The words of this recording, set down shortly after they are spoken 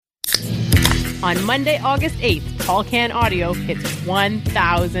On Monday, August 8th, Tall Can Audio hits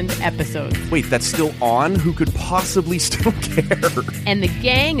 1,000 episodes. Wait, that's still on? Who could possibly still care? And the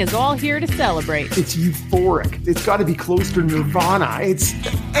gang is all here to celebrate. It's euphoric. It's got to be close to Nirvana. It's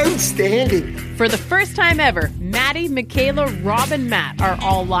outstanding. For the first time ever, Maddie, Michaela, Rob, and Matt are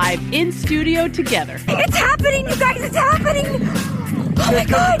all live in studio together. It's happening, you guys! It's happening! Oh my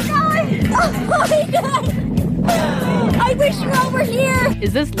God, guys! Oh my God! I wish you all were here!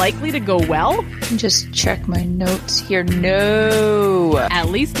 Is this likely to go well? Just check my notes here. No! At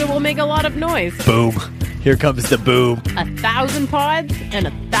least it will make a lot of noise. Boom. Here comes the boom. 1,000 pods and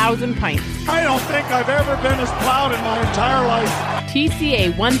 1,000 pints. I don't think I've ever been as proud in my entire life.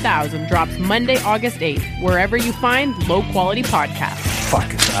 TCA 1000 drops Monday, August 8th, wherever you find low-quality podcasts.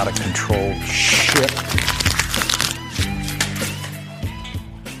 Fuck, it's out of control. Shit.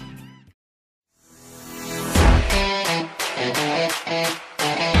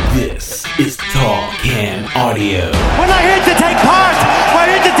 This is Tall Can Audio. We're not here to take part. We're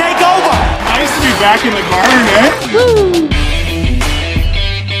here to take over. Nice to be back in the garden,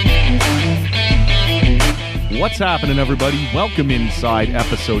 Woo! What's happening, everybody? Welcome inside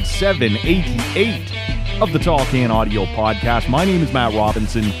episode 788 of the Tall Can Audio podcast. My name is Matt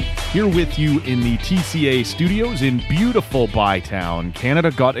Robinson, here with you in the TCA studios in beautiful Bytown,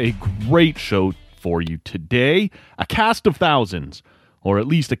 Canada. Got a great show for you today. A cast of thousands, or at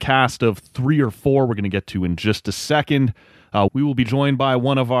least a cast of 3 or 4 we're going to get to in just a second. We will be joined by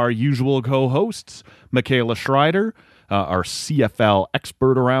one of our usual co-hosts, Michaela Schreider, our CFL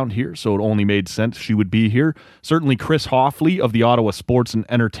expert around here, so it only made sense she would be here. Certainly Chris Hoffley of the Ottawa Sports and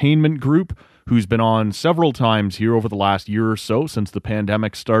Entertainment Group, who's been on several times here over the last year or so since the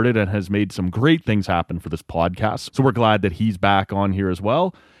pandemic started and has made some great things happen for this podcast. So we're glad that he's back on here as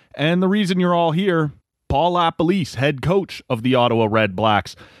well. And the reason you're all here, Paul LaPolice, head coach of the Ottawa Red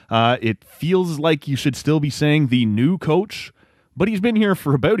Blacks. It feels like you should still be saying the new coach, but he's been here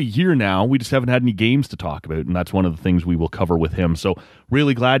for about a year now. We just haven't had any games to talk about, and that's one of the things we will cover with him. So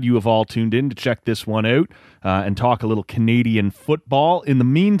really glad you have all tuned in to check this one out and talk a little Canadian football. In the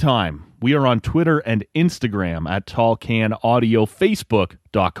meantime, we are on Twitter and Instagram at Tall Can Audio,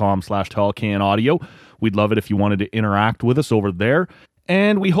 Facebook.com/Tall Can Audio. We'd love it if you wanted to interact with us over there.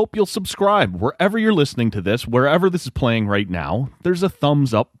 And we hope you'll subscribe wherever you're listening to this, wherever this is playing right now. There's a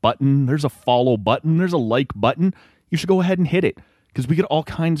thumbs up button, there's a follow button, there's a like button. You should go ahead and hit it because we get all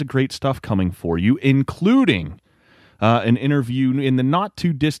kinds of great stuff coming for you, including an interview in the not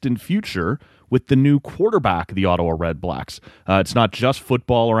too distant future with the new quarterback of the Ottawa Red Blacks. It's not just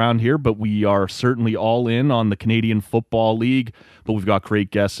football around here, but we are certainly all in on the Canadian Football League. But we've got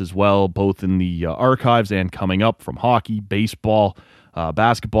great guests as well, both in the archives and coming up from hockey, baseball,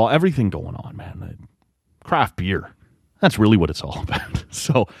 basketball, everything going on, man. Craft beer. That's really what it's all about.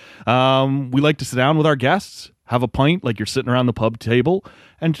 So we like to sit down with our guests, have a pint like you're sitting around the pub table,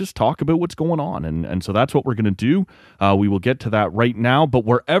 and just talk about what's going on. And so that's what we're going to do. We will get to that right now. But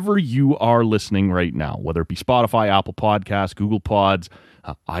wherever you are listening right now, whether it be Spotify, Apple Podcasts, Google Pods,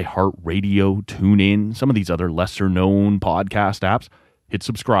 iHeartRadio, TuneIn, some of these other lesser-known podcast apps, hit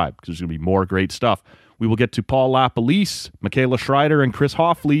subscribe because there's going to be more great stuff. We will get to Paul LaPolice, Michaela Schreider, and Chris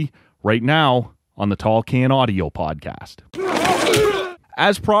Hoffley right now on the Tall Can Audio podcast.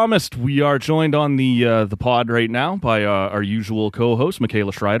 As promised, we are joined on the pod right now by our usual co-host,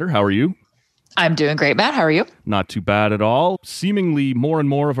 Michaela Schreider. How are you? I'm doing great, Matt. How are you? Not too bad at all. Seemingly more and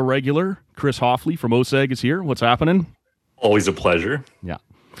more of a regular. Chris Hoffley from OSEG is here. What's happening? Always a pleasure. Yeah.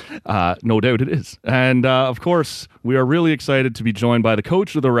 No doubt it is. And of course, we are really excited to be joined by the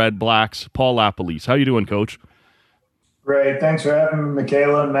coach of the Red Blacks, Paul LaPolice. How you doing, Coach? Great. Thanks for having me,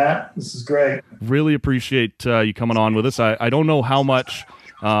 Michaela and Matt. This is great. Really appreciate you coming on with us. I don't know how much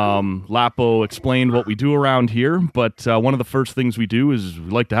Lapo explained what we do around here, but one of the first things we do is we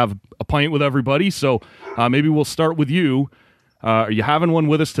like to have a pint with everybody. So maybe we'll start with you. Are you having one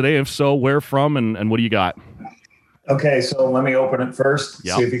with us today? If so, where from and what do you got? Okay, so let me open it first, see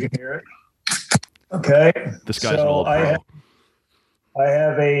if you can hear it. Okay. This guy's an old pro. I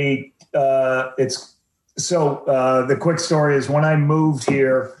have the quick story is when I moved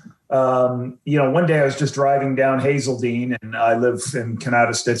here, one day I was just driving down Hazeldean, and I live in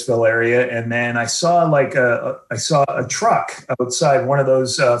Canada-Stittsville area, and then I saw a truck outside, one of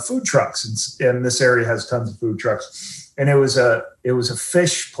those food trucks, and this area has tons of food trucks. and it was a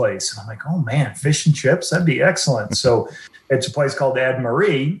fish place. And I'm like, oh man, fish and chips, that'd be excellent. So it's a place called Ad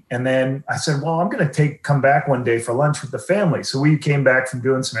Marie. And then I said, well, I'm going to come back one day for lunch with the family. So we came back from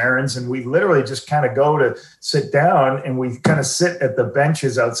doing some errands, and we literally just kind of go to sit down, and we kind of sit at the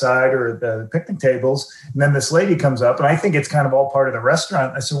benches outside or the picnic tables. And then this lady comes up, and I think it's kind of all part of the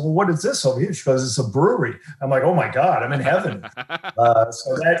restaurant. I said, well, what is this over here? She goes, it's a brewery. I'm like, oh my God, I'm in heaven.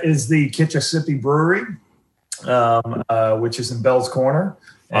 So that is the Kitchissippi Brewery, which is in Bell's Corner.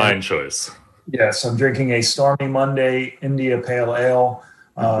 Fine choice. Yes, I'm drinking a Stormy Monday India Pale Ale.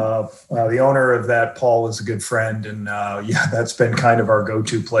 The owner of that, Paul, is a good friend. And that's been kind of our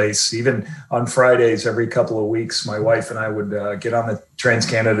go-to place. Even on Fridays, every couple of weeks, my wife and I would get on the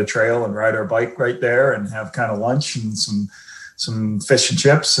Trans-Canada Trail and ride our bike right there and have kind of lunch and some fish and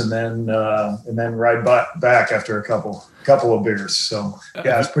chips, and then ride back after a couple of beers. So,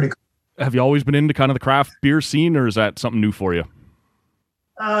 yeah, it's pretty cool. Have you always been into kind of the craft beer scene, or is that something new for you?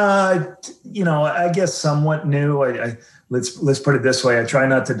 I guess somewhat new. Let's put it this way. I try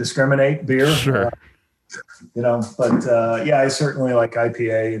not to discriminate beer. Sure. I certainly like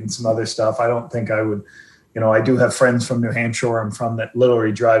IPA and some other stuff. I don't think I would, I do have friends from New Hampshire where I'm from that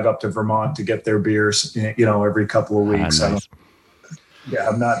literally drive up to Vermont to get their beers, every couple of weeks. Nice.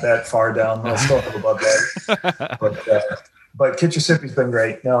 I'm not that far down. I'll still have above that. But Kitchissippi's been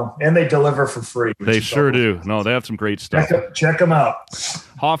great. No, and they deliver for free. They sure do. No, they have some great stuff. Check them out.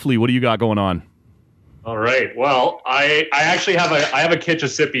 Hoffley, what do you got going on? All right. Well, I actually have a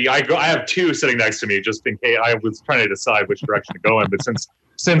Kitchissippi. I have two sitting next to me just in case. I was trying to decide which direction to go in, but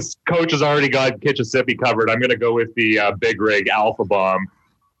since Coach has already got Kitchissippi covered, I'm going to go with the Big Rig Alpha Bomb.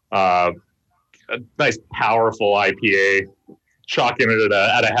 A nice, powerful IPA, chalking it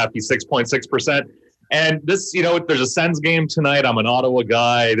at a hefty 6.6%. And this, there's a Sens game tonight. I'm an Ottawa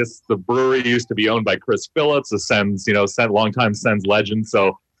guy. The brewery used to be owned by Chris Phillips, a Sens, longtime Sens legend.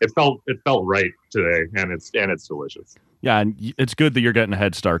 So it felt right today, and it's delicious. Yeah, and it's good that you're getting a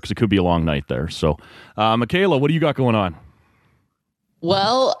head start because it could be a long night there. So, Michaela, what do you got going on?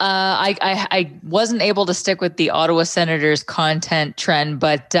 Well, I wasn't able to stick with the Ottawa Senators content trend,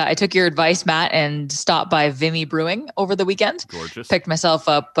 but I took your advice, Matt, and stopped by Vimy Brewing over the weekend. Gorgeous. Picked myself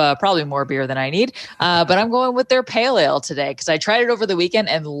up probably more beer than I need, but I'm going with their pale ale today because I tried it over the weekend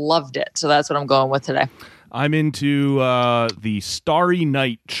and loved it. So that's what I'm going with today. I'm into the Starry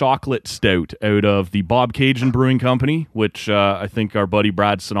Night Chocolate Stout out of the Bob Cajun Brewing Company, which I think our buddy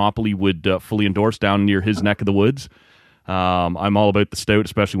Brad Sinopoli would fully endorse down near his neck of the woods. I'm all about the stout,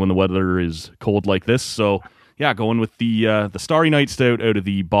 especially when the weather is cold like this. So, yeah, going with the Starry Night Stout out of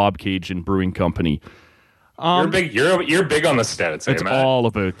the Bob Cajun Brewing Company. You're big on the stouts. It's all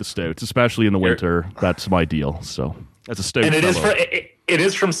about the stouts, especially in the winter. That's my deal. So, as a stout, and it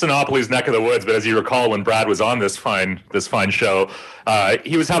is from Sinopoli's neck of the woods. But as you recall, when Brad was on this fine show,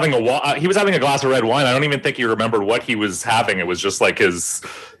 he was having a glass of red wine. I don't even think he remembered what he was having. It was just like his.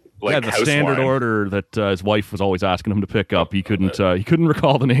 The standard wine. order that his wife was always asking him to pick up. He couldn't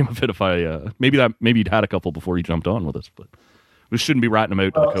recall the name of it. If maybe he'd had a couple before he jumped on with us, but we shouldn't be ratting him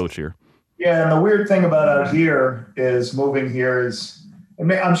out to the coach here. Yeah, and the weird thing about out here is moving here is,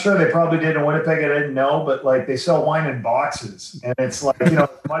 I'm sure they probably did in Winnipeg. I didn't know, but they sell wine in boxes, and it's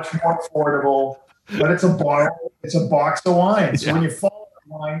much more affordable. But it's a box of wine. So when you follow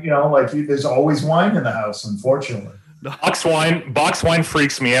wine, there's always wine in the house. Unfortunately. Box wine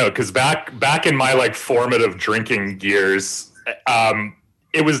freaks me out because back in my formative drinking years,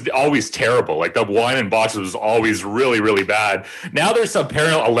 it was always terrible. The wine in boxes was always really, really bad. Now there's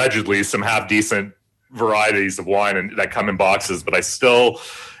allegedly some half decent varieties of wine that come in boxes, but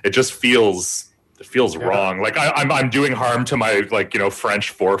it just feels wrong. I'm doing harm to my French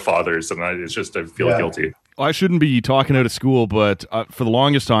forefathers, and I feel guilty. I shouldn't be talking out of school, but for the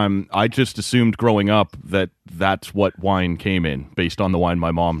longest time, I just assumed growing up that that's what wine came in, based on the wine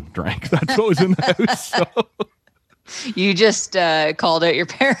my mom drank. That's what was in the house. So. You just called out your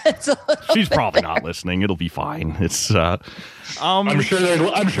parents. She's probably not listening. It'll be fine. It's. I'm sure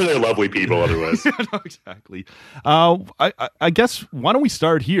they're lovely people. Otherwise, no, exactly. I guess why don't we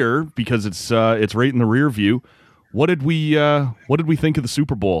start here because it's right in the rear view. What did we think of the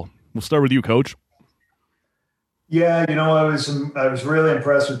Super Bowl? We'll start with you, Coach. Yeah, I was really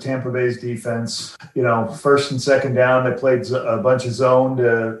impressed with Tampa Bay's defense. First and second down, they played a bunch of zone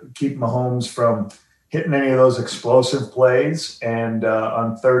to keep Mahomes from hitting any of those explosive plays. And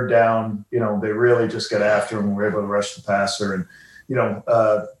on third down, they really just got after him and were able to rush the passer. And,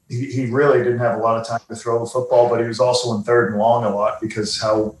 he really didn't have a lot of time to throw the football, but he was also in third and long a lot because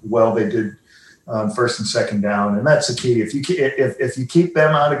how well they did on first and second down. And that's the key. If you keep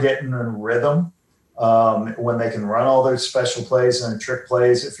them out of getting in rhythm, when they can run all their special plays and their trick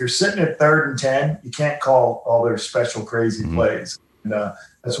plays. If you're sitting at 3rd and 10, you can't call all their special crazy plays. And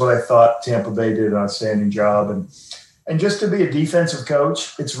that's what I thought Tampa Bay did an outstanding job. And just to be a defensive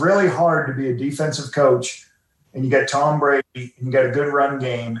coach, it's really hard to be a defensive coach and you got Tom Brady and you got a good run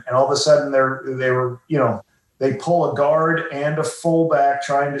game, and all of a sudden they pull a guard and a fullback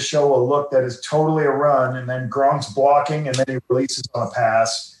trying to show a look that is totally a run, and then Gronk's blocking and then he releases on a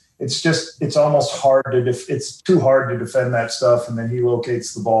pass. It's almost hard it's too hard to defend that stuff, and then he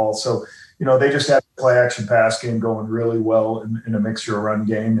locates the ball. So, they just had the play action pass game going really well in a mixture of run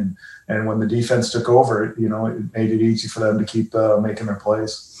game. And when the defense took over, it made it easy for them to keep making their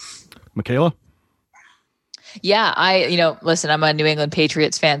plays. Michaela? Yeah, listen, I'm a New England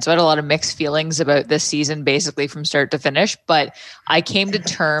Patriots fan, so I had a lot of mixed feelings about this season, basically from start to finish. But I came to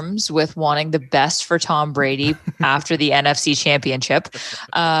terms with wanting the best for Tom Brady after the NFC Championship.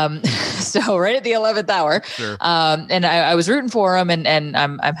 So right at the 11th hour, sure. And I was rooting for him, and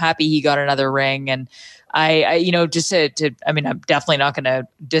I'm happy he got another ring. And I'm definitely not going to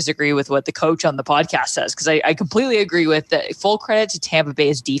disagree with what the coach on the podcast says, because I completely agree with the full credit to Tampa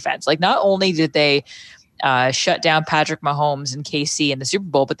Bay's defense. Like, not only did they shut down Patrick Mahomes and KC in the Super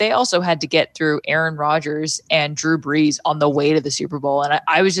Bowl, but they also had to get through Aaron Rodgers and Drew Brees on the way to the Super Bowl. And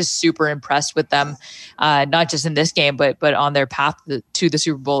I was just super impressed with them, not just in this game, but on their path to the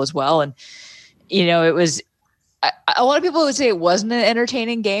Super Bowl as well. And, it was a lot of people would say it wasn't an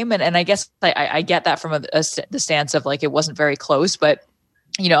entertaining game. And I guess I get that from the stance of like, it wasn't very close, but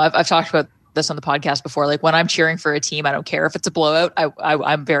I've talked about this on the podcast before. Like, when I'm cheering for a team, I don't care if it's a blowout.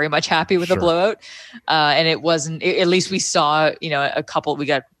 I'm very much happy with a blowout. And it wasn't, at least we saw, we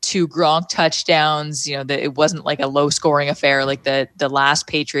got 2 Gronk touchdowns, it wasn't like a low scoring affair, like the last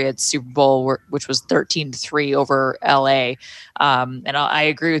Patriots Super Bowl, which was 13-3 over LA. And I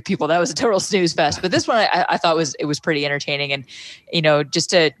agree with people, that was a total snooze fest, but this one I thought it was pretty entertaining. And,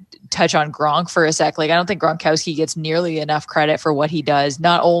 just to touch on Gronk for a sec, like, I don't think Gronkowski gets nearly enough credit for what he does,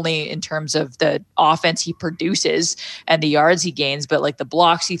 not only in terms of the offense he produces and the yards he gains, but like the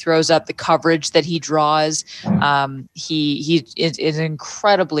blocks he throws up, the coverage that he draws. He is an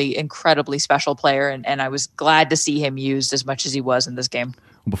incredibly special player, and I was glad to see him used as much as he was in this game.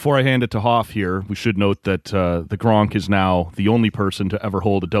 Before I hand it to Hoff here, we should note that the Gronk is now the only person to ever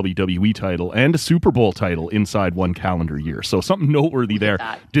hold a WWE title and a Super Bowl title inside one calendar year. So something noteworthy there.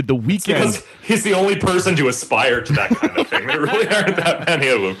 Did the Weeknd... Because he's the only person to aspire to that kind of thing. There really aren't that many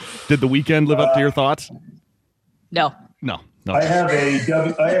of them. Did the Weeknd live up to your thoughts? No. I have a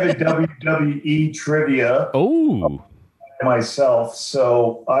WWE trivia. Oh. Myself.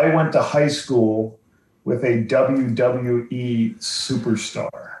 So I went to high school with a WWE superstar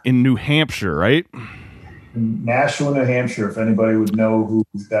in New Hampshire, right? In Nashua, New Hampshire, if anybody would know who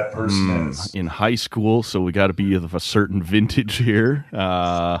that person is. In high school, so we got to be of a certain vintage here.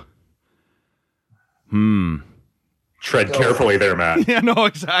 Tread carefully there, Matt. Yeah, no,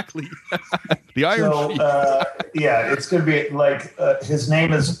 exactly. The Iron Sheik. It's going to be like, his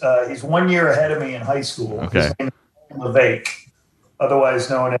name is, he's 1 year ahead of me in high school. Okay. His name is Levake, otherwise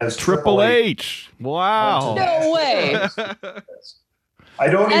known as Triple H. Wow. No way. I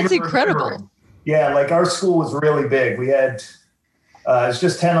don't That's even incredible. remember. Yeah, like our school was really big. We had, it's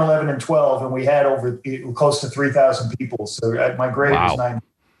just 10, 11, and 12, and we had close to 3,000 people. So my grade was 9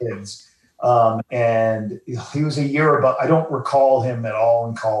 kids. And he was a year above. I don't recall him at all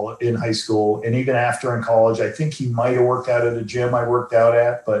in high school, and even after in college. I think he might have worked out at a gym I worked out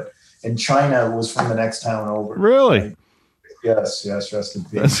at, but in China was from the next town over. Really? Yes. Rest in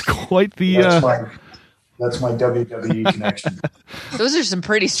peace. That's quite the. That's my WWE connection. Those are some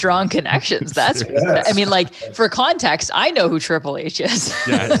pretty strong connections. That's, yes. I mean, like, for context, I know who Triple H is.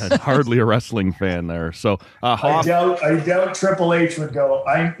 Yeah, hardly a wrestling fan there. So I doubt Triple H would go.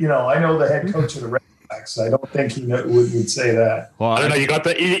 I know the head coach of the Red Sox. I don't think he would say that. Well, I don't know. You got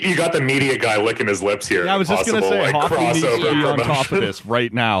the media guy licking his lips here. Yeah, I was just going to say, Hoffman needs to be on top of this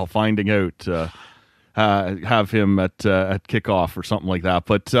right now, finding out. Have him at kickoff or something like that.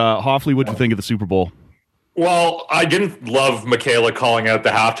 But Hoffley, what'd you think of the Super Bowl? Well, I didn't love Michaela calling out the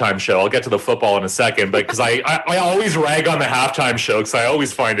halftime show. I'll get to the football in a second, but because I always rag on the halftime show because I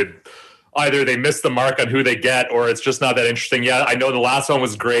always find it either they miss the mark on who they get or it's just not that interesting. Yeah, I know the last one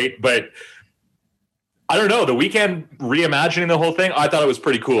was great, but I don't know. The Weeknd reimagining the whole thing, I thought it was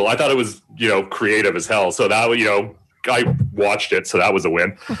pretty cool. I thought it was, creative as hell. So that, I watched it, so that was a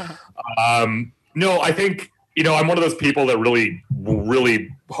win. No, I think I'm one of those people that really, really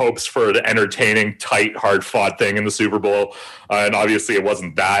hopes for the entertaining, tight, hard-fought thing in the Super Bowl, and obviously it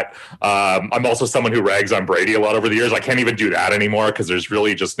wasn't that. I'm also someone who rags on Brady a lot over the years. I can't even do that anymore because there's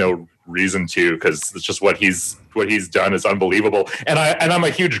really just no reason to, because it's just what he's done is unbelievable. And I'm a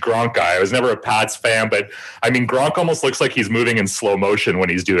huge Gronk guy. I was never a Pats fan, but I mean, Gronk almost looks like he's moving in slow motion when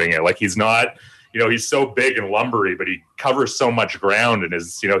he's doing it. Like he's not. He's so big and lumbery, but he covers so much ground and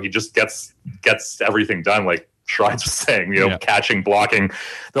he just gets everything done. Like Schreids was saying, catching, blocking,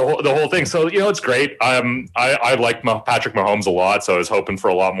 the whole thing. So, it's great. I like Patrick Mahomes a lot. So I was hoping for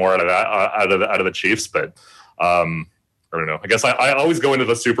a lot more out of that, out of the Chiefs, but I don't know. I guess I always go into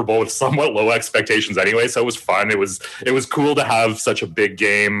the Super Bowl with somewhat low expectations anyway. So it was fun. It was cool to have such a big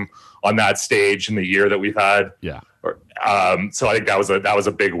game on that stage in the year that we've had. Yeah. So I think that was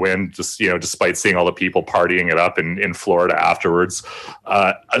a big win, just despite seeing all the people partying it up in Florida afterwards.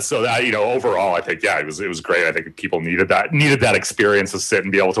 So that overall, I think it was great. I think people needed that experience to sit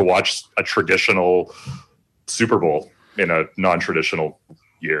and be able to watch a traditional Super Bowl in a non-traditional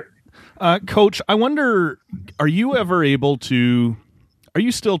year. Coach, I wonder, are you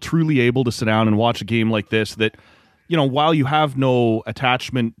still truly able to sit down and watch a game like this that, while you have no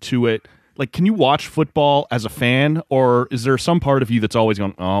attachment to it? Like, can you watch football as a fan, or is there some part of you that's always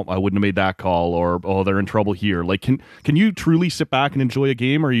going, oh, I wouldn't have made that call, or, oh, they're in trouble here? Like, can you truly sit back and enjoy a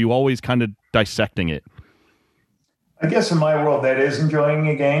game, or are you always kind of dissecting it? I guess in my world, that is enjoying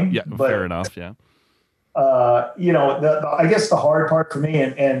a game. Yeah, but, fair enough, yeah. I guess the hard part for me,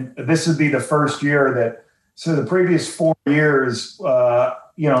 and this would be the first year so the previous 4 years,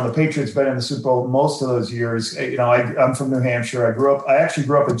 the Patriots been in the Super Bowl most of those years. I'm from New Hampshire. I actually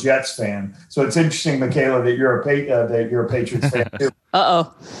grew up a Jets fan. So it's interesting, Michaela, that you're a Patriots fan too.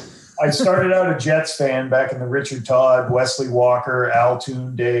 Uh-oh. I started out a Jets fan back in the Richard Todd, Wesley Walker, Al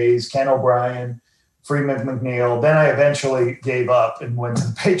Toon days, Ken O'Brien, Freeman McNeil. Then I eventually gave up and went to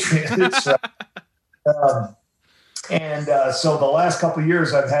the Patriots. So the last couple of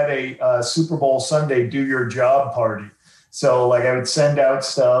years, I've had a Super Bowl Sunday do your job party. So like I would send out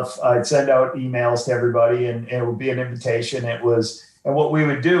stuff, I'd send out emails to everybody, and it would be an invitation. And what we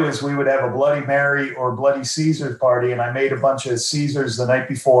would do is we would have a Bloody Mary or Bloody Caesars party. And I made a bunch of Caesars the night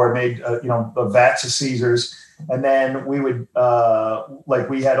before. I made, a vats of Caesars. And then we would,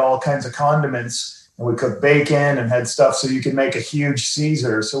 we had all kinds of condiments, and we cooked bacon and had stuff so you could make a huge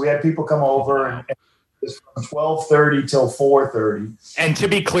Caesar. So we had people come over and from 12:30 till 4:30. And to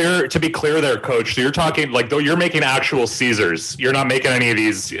be clear there, Coach, so you're talking like, though, you're making actual Caesars. You're not making any of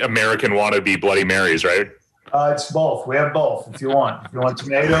these American wannabe Bloody Marys, right? It's both. We have both if you want. If you want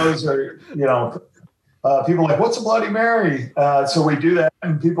tomatoes or, people are like, what's a Bloody Mary? So we do that,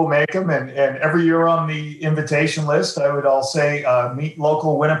 and people make them. And every year on the invitation list, I would all say, meet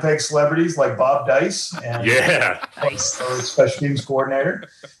local Winnipeg celebrities like Bob Dice. And, nice. Special teams coordinator.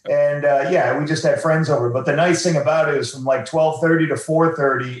 And we just had friends over. But the nice thing about it is from like 12:30 to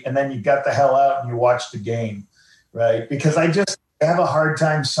 4:30, and then you got the hell out and you watch the game, right? Because I have a hard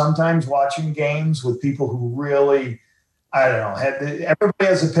time sometimes watching games with people who really, I don't know, everybody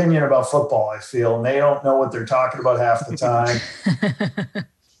has an opinion about football, I feel, and they don't know what they're talking about half the time.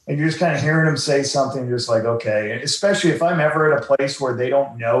 And you're just kind of hearing them say something, you're just like, okay. And especially if I'm ever at a place where they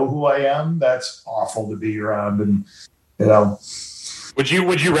don't know who I am, that's awful to be around. And, Would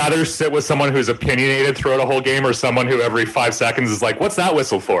you rather sit with someone who's opinionated throughout a whole game, or someone who every 5 seconds is like, what's that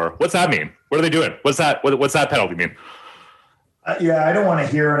whistle for? What's that mean? What are they doing? What's that penalty mean? I don't want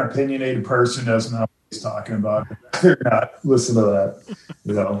to hear an opinionated person who doesn't know what he's talking about. They're not listen to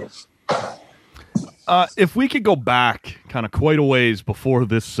that. If we could go back kind of quite a ways before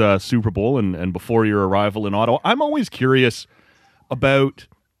this Super Bowl and before your arrival in Ottawa, I'm always curious about,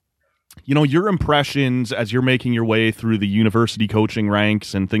 your impressions as you're making your way through the university coaching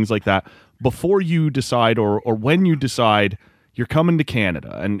ranks and things like that, before you decide or when you decide you're coming to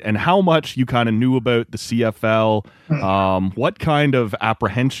Canada, and how much you kind of knew about the CFL, what kind of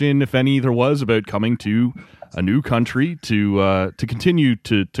apprehension, if any, there was about coming to a new country to continue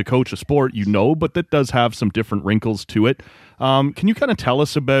to coach a sport, but that does have some different wrinkles to it. Can you kind of tell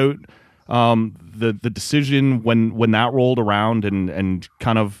us about the decision when that rolled around and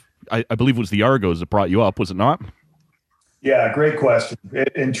kind of, I believe it was the Argos that brought you up, was it not? Yeah, great question.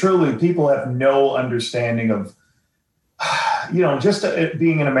 And truly, people have no understanding of, just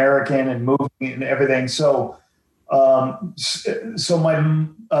being an American and moving and everything. So my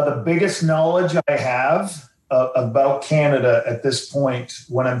the biggest knowledge I have about Canada at this point,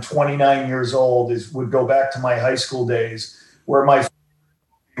 when I'm 29 years old, would go back to my high school days, where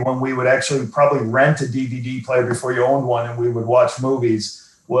when we would actually probably rent a DVD player before you owned one, and we would watch movies,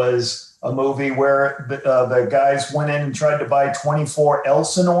 was a movie where the guys went in and tried to buy 24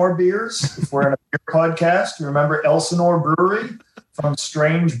 Elsinore beers. If we're in a beer podcast, you remember Elsinore Brewery from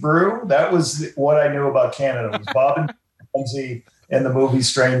Strange Brew? That was what I knew about Canada. It was Bob and Lindsay in the movie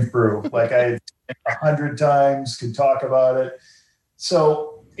Strange Brew. Like I had 100 times, could talk about it.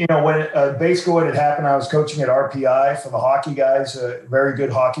 So, when basically what had happened, I was coaching at RPI for the hockey guys, a very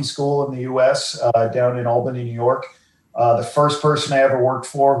good hockey school in the U.S. Down in Albany, New York. The first person I ever worked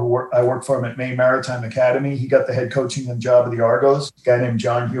for, I worked for him at Maine Maritime Academy. He got the head coaching job of the Argos, a guy named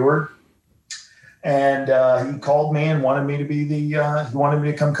John Heward. And he called me and wanted me to be he wanted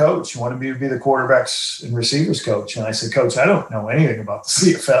me to come coach. He wanted me to be the quarterbacks and receivers coach. And I said, Coach, I don't know anything about the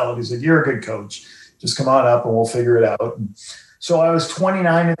CFL. And he said, you're a good coach. Just come on up and we'll figure it out. And so I was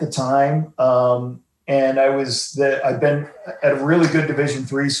 29 at the time. And I'd been at a really good Division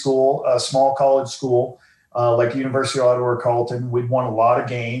III school, a small college school, like University of Ottawa or Carleton. We'd won a lot of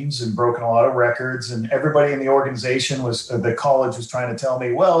games and broken a lot of records, and everybody in the organization the college was trying to tell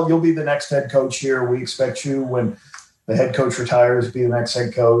me, well, you'll be the next head coach here. We expect you, when the head coach retires, to be the next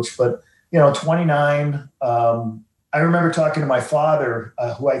head coach. But, 29, I remember talking to my father,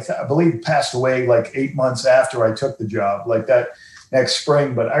 who I believe passed away like 8 months after I took the job, like that next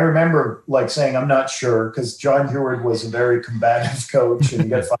spring. But I remember saying, I'm not sure, because John Heward was a very combative coach and he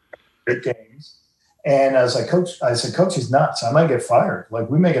got 5 great games. And I was like, Coach, he's nuts. I might get fired.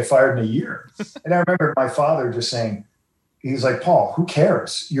 We may get fired in a year. And I remember my father just saying, he's like, Paul, who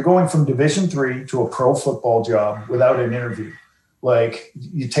cares? You're going from Division III to a pro football job without an interview.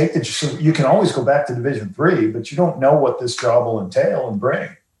 You take you can always go back to Division III, but you don't know what this job will entail and bring.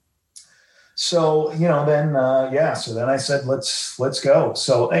 So, then I said, let's go.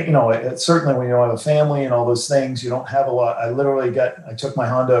 So, certainly when you have a family and all those things, you don't have a lot. I took my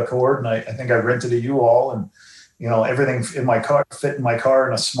Honda Accord and I think I rented a U-Haul, and, everything in my car fit in my car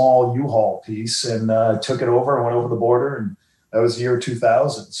in a small U-Haul piece, and took it over and went over the border. And that was the year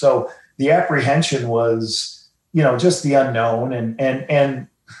 2000. So the apprehension was, just the unknown. And,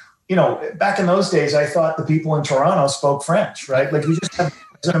 back in those days, I thought the people in Toronto spoke French, right? You just have,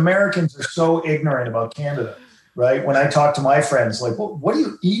 Americans are so ignorant about Canada, right? When I talk to my friends, well, what do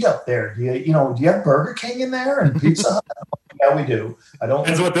you eat up there? Do you have Burger King in there and Pizza Hut? Yeah, we do.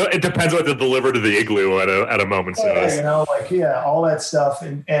 It depends what they deliver to the igloo at a moment's notice. All that stuff.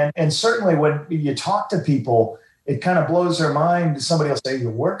 And certainly when you talk to people, it kind of blows their mind. Somebody will say, you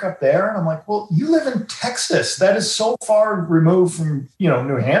work up there? And I'm like, well, you live in Texas. That is so far removed from,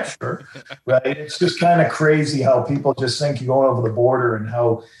 New Hampshire, right? It's just kind of crazy how people just think you're going over the border and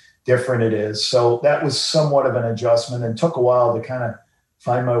how different it is. So that was somewhat of an adjustment and took a while to kind of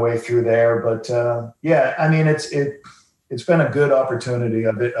find my way through there. But it's been a good opportunity.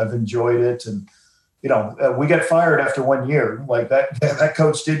 I've enjoyed it. And, we got fired after 1 year. That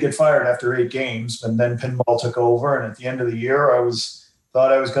coach did get fired after 8 games, and then Pinball took over. And at the end of the year,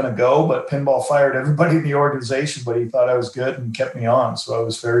 thought I was going to go, but Pinball fired everybody in the organization, but he thought I was good and kept me on. So I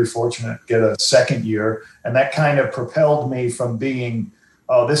was very fortunate to get a second year. And that kind of propelled me from being,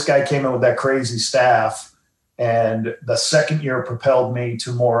 this guy came in with that crazy staff. And the second year propelled me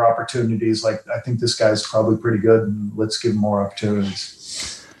to more opportunities. I think this guy's probably pretty good, and let's give him more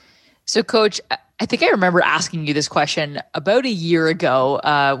opportunities. So, Coach, I think I remember asking you this question about a year ago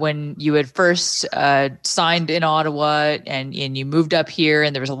when you had first signed in Ottawa and you moved up here,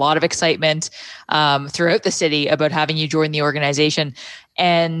 and there was a lot of excitement throughout the city about having you join the organization.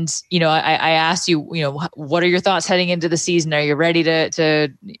 And, I asked you, what are your thoughts heading into the season? Are you ready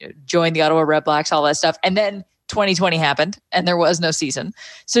to join the Ottawa Red Blacks, all that stuff? And then 2020 happened and there was no season.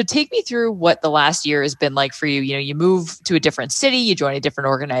 So take me through what the last year has been like for you. You move to a different city, you join a different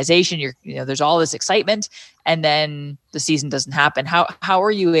organization, there's all this excitement, and then the season doesn't happen. How are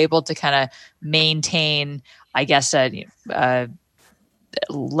you able to kind of maintain, I guess, a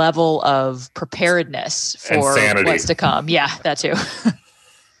level of preparedness for what's to come? Yeah, that too.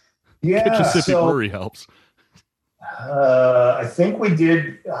 Yeah. Mississippi Brewery helps. I think we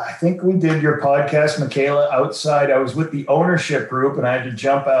did your podcast, Michaela, outside. I was with the ownership group and I had to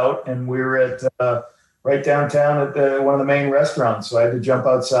jump out, and we were at right downtown at one of the main restaurants. So I had to jump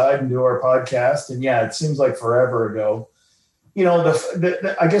outside and do our podcast. And yeah, it seems like forever ago.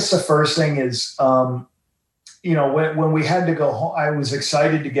 I guess the first thing is, when we had to go home, I was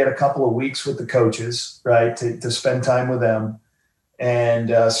excited to get a couple of weeks with the coaches, right, to spend time with them, and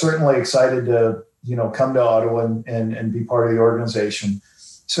certainly excited to come to Ottawa and be part of the organization.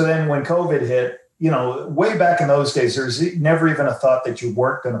 So then when COVID hit, way back in those days, there's never even a thought that you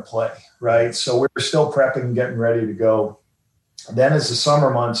weren't going to play, right? So we were still prepping and getting ready to go. Then as the summer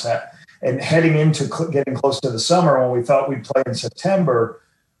months and heading into getting close to the summer, when we thought we'd play in September,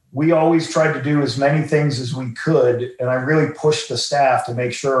 we always tried to do as many things as we could. And I really pushed the staff to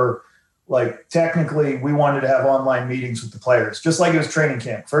make sure, like, technically we wanted to have online meetings with the players, just like it was training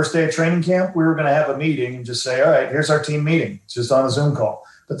camp. First day of training camp, we were going to have a meeting and just say, all right, here's our team meeting. It's just on a Zoom call.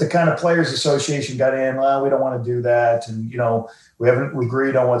 But the kind of players association got in, well, we don't want to do that. And, we haven't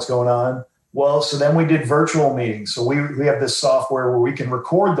agreed on what's going on. Well, so then we did virtual meetings. So we have this software where we can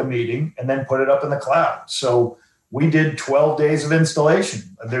record the meeting and then put it up in the cloud. So we did 12 days of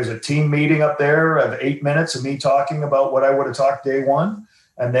installation. There's a team meeting up there of 8 minutes of me talking about what I would have talked day one.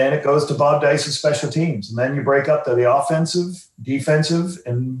 And then it goes to Bob Dice's special teams. And then you break up to the offensive, defensive,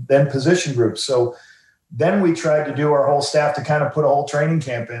 and then position groups. So then we tried to do our whole staff to kind of put a whole training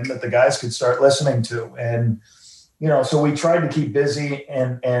camp in that the guys could start listening to. And, so we tried to keep busy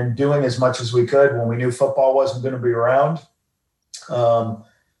and doing as much as we could when we knew football wasn't going to be around.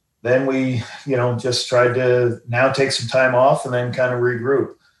 Then we, just tried to now take some time off and then kind of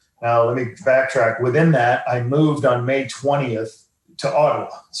regroup. Now, let me backtrack. Within that, I moved on May 20th to Ottawa.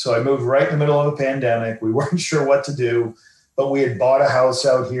 So I moved right in the middle of the pandemic. We weren't sure what to do, but we had bought a house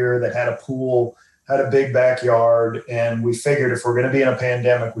out here that had a pool, had a big backyard, and we figured if we're going to be in a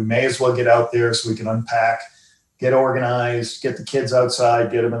pandemic, we may as well get out there so we can unpack, get organized, get the kids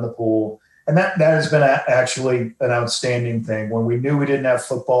outside, get them in the pool. And that has been actually an outstanding thing. When we knew we didn't have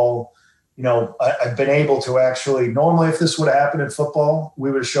football, I've been able to actually, normally if this would have happened in football,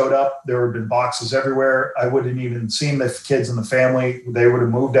 we would have showed up. There would have been boxes everywhere. I wouldn't even seen the kids and the family. They would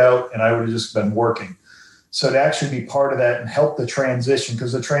have moved out and I would have just been working. So to actually be part of that and help the transition,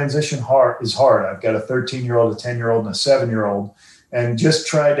 because the transition is hard. I've got a 13-year-old, a 10-year-old, and a 7-year-old, and just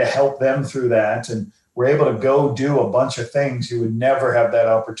try to help them through that. And we're able to go do a bunch of things. You would never have that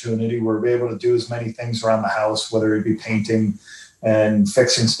opportunity. We're able to do as many things around the house, whether it be painting and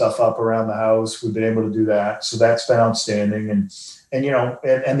fixing stuff up around the house. We've been able to do that. So that's been outstanding. And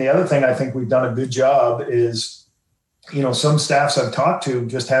the other thing I think we've done a good job is, some staffs I've talked to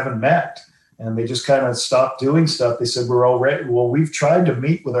just haven't met and they just kind of stopped doing stuff. They said, we're all ready. Well, we've tried to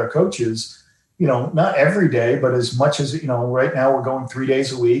meet with our coaches, not every day, but as much as, right now we're going 3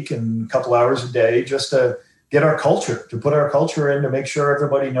 days a week and a couple hours a day just to get our culture, to put our culture in, to make sure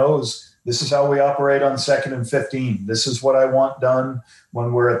everybody knows this is how we operate on 2nd and 15. This is what I want done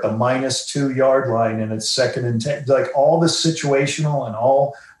when we're at the -2 yard line and it's 2nd and 10. Like all this situational and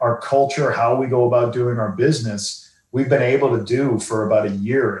all our culture, how we go about doing our business, we've been able to do for about a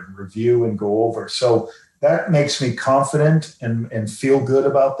year and review and go over. So that makes me confident and feel good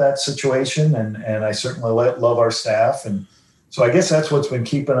about that situation. And I certainly love our staff. And so I guess that's what's been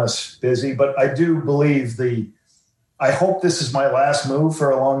keeping us busy. But I do believe I hope this is my last move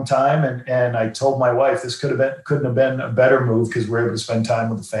for a long time. And I told my wife this couldn't have been a better move because we're able to spend time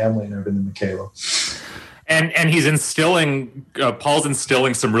with the family and everything, Michaela. And he's Paul's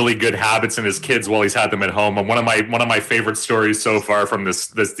instilling some really good habits in his kids while he's had them at home. And one of my favorite stories so far from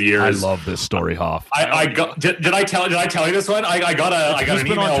this year. I love this story, Hoff. Did I tell you this one? I got an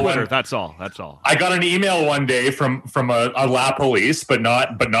email on Twitter. One, that's all. I got an email one day from a LaPolice, but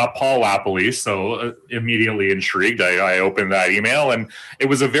not Paul LaPolice. So immediately intrigued, I opened that email, and it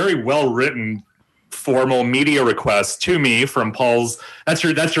was a very well written, formal media request to me from Paul's. That's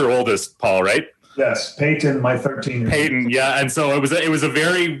your oldest, Paul, right? Yes, Peyton, my 13-year-old. Peyton, yeah, and so it was a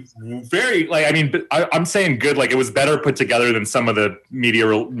very, very I'm saying good. Like it was better put together than some of the media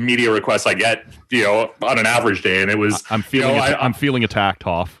requests I get, on an average day. And it was. I'm feeling attacked,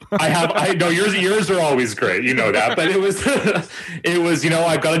 Hoff. I know yours are always great, that. But it was,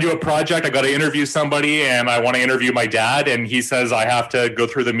 I've got to do a project. I got to interview somebody, and I want to interview my dad, and he says I have to go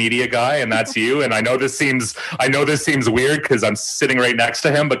through the media guy, and that's you. And I know this seems weird because I'm sitting right next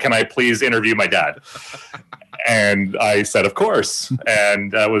to him, but can I please interview my dad? And I said, of course.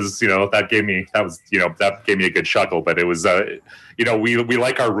 And that was, that gave me a good chuckle. But it was, we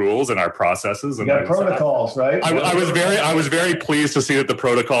like our rules and our processes. And protocols, right? I was very pleased to see that the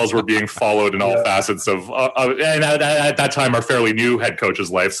protocols were being followed in all facets of and at that time, our fairly new head coach's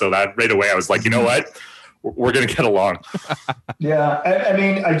life. So that right away, I was like, you know what, we're going to get along. Yeah, I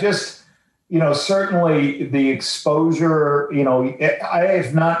mean, I just. Certainly the exposure, I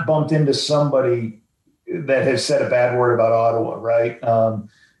have not bumped into somebody that has said a bad word about Ottawa, right?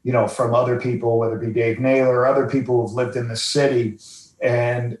 From other people, whether it be Dave Naylor or other people who've lived in the city.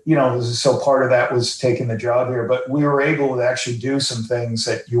 And, so part of that was taking the job here. But we were able to actually do some things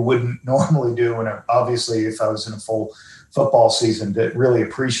that you wouldn't normally do. And obviously, if I was in a full football season, to really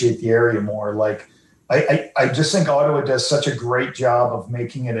appreciate the area more, like, I just think Ottawa does such a great job of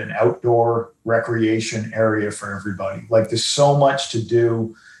making it an outdoor recreation area for everybody. Like there's so much to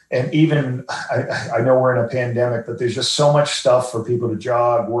do. and even I know we're in a pandemic, but there's just so much stuff for people to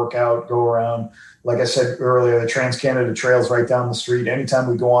jog, work out, go around. Like I said earlier, the Trans-Canada Trail's right down the street. Anytime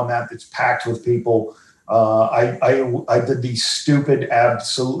we go on that, it's packed with people. I did the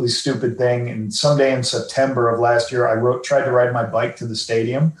absolutely stupid thing. And someday in September of last year, tried to ride my bike to the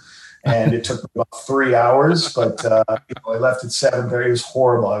stadium, and it took me about 3 hours. But I left at 7:30. It was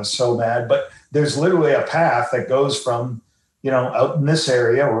horrible. I was so mad. But there's literally a path that goes from out in this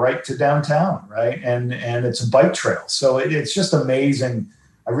area right to downtown, right? And it's a bike trail. So it's just amazing.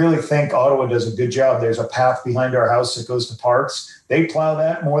 I really think Ottawa does a good job. There's a path behind our house that goes to parks. They plow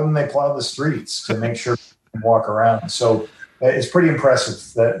that more than they plow the streets to make sure people can walk around. So it's pretty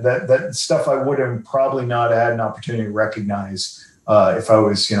impressive. That stuff I would have probably not had an opportunity to recognize if I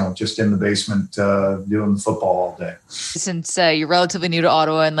was, just in the basement doing football all day. Since you're relatively new to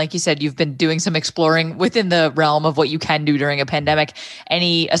Ottawa, and like you said, you've been doing some exploring within the realm of what you can do during a pandemic.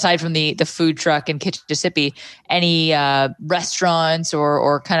 Aside from the food truck in Kitchissippi, any restaurants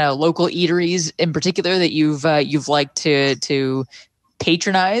or kind of local eateries in particular that you've liked to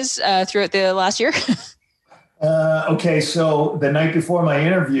patronize throughout the last year? Okay, so the night before my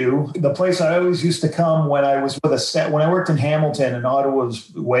interview, the place I always used to come when I was when I worked in Hamilton, and Ottawa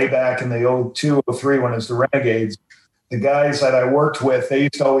was way back in the 02, 03 when it was the Renegades, the guys that I worked with, they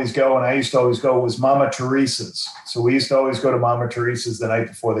used to always go, and I used to always go, was Mama Teresa's. So we used to always go to Mama Teresa's the night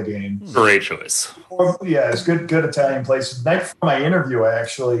before the game. Great choice. Yeah, it's good Italian place. The night before my interview, I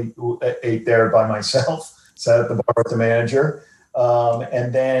actually ate there by myself, sat at the bar with the manager.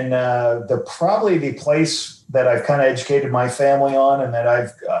 And then probably the place that I've kind of educated my family on, and that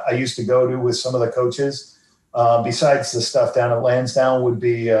I used to go to with some of the coaches, besides the stuff down at Lansdowne, would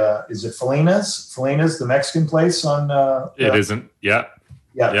be is it Felina's, the Mexican place on? It isn't. Yeah.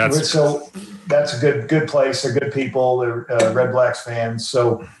 Yeah. So that's a good place. They're good people. They're Red Blacks fans.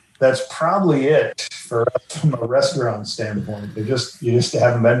 So that's probably it for us from a restaurant standpoint. You just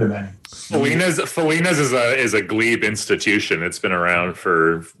haven't been to many. Felina's is a glebe institution. It's been around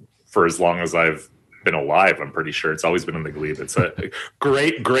for as long as I've been alive. I'm pretty sure it's always been in the glebe. It's a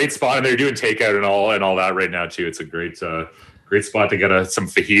great spot, and they're doing takeout and all that right now too. It's a great spot to get some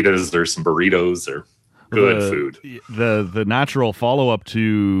fajitas or some burritos or good food. The natural follow up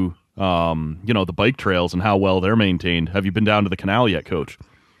to the bike trails and how well they're maintained. Have you been down to the canal yet, Coach?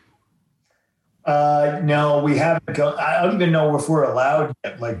 No, we haven't gone. I don't even know if we're allowed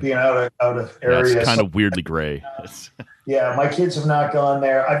yet, like being out of areas. It's kind of weirdly gray. Yeah, my kids have not gone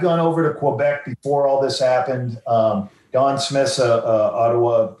there. I've gone over to Quebec before all this happened. Don Smith's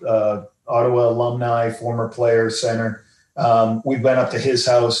Ottawa alumni, former player, center. We've been up to his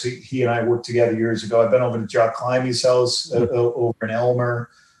house. He and I worked together years ago. I've been over to Jock Climby's house over in Elmer.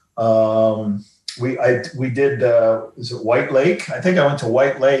 We did, is it White Lake? I think I went to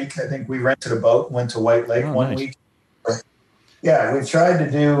White Lake. I think we rented a boat and went to White Lake one week. Yeah, we've tried to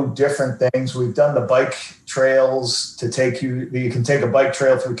do different things. We've done the bike trails to take you. You can take a bike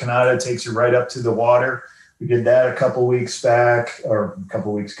trail through Canada. It takes you right up to the water. We did that a couple months back.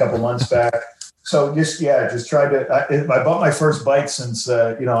 So just tried to. I bought my first bike since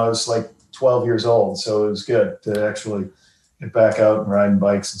I was like 12 years old. So it was good to actually get back out and riding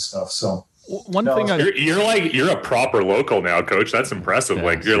bikes and stuff. So. You're a proper local now, Coach. That's impressive.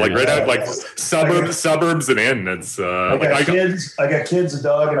 Right out like suburbs and in. It's I got kids, a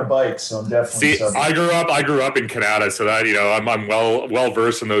dog, and a bike, so I'm definitely. I grew up in Canada, so that I'm well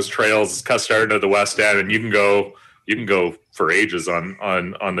versed in those trails. Starting at the West End, and you can go for ages on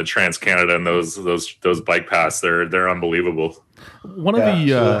the Trans Canada and those bike paths. They're unbelievable. One of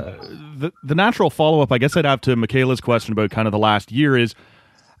the natural follow up, I guess I'd have to Michaela's question about kind of the last year is,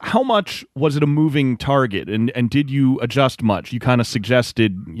 how much was it a moving target, and did you adjust much? You kind of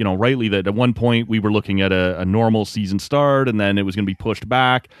suggested, rightly, that at one point we were looking at a normal season start, and then it was going to be pushed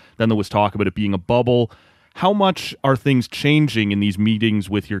back. Then there was talk about it being a bubble. How much are things changing in these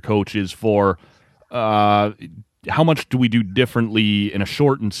meetings with your coaches for how much do we do differently in a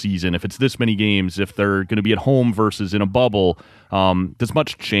shortened season? If it's this many games, if they're going to be at home versus in a bubble, does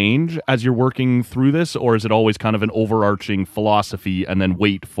much change as you're working through this, or is it always kind of an overarching philosophy and then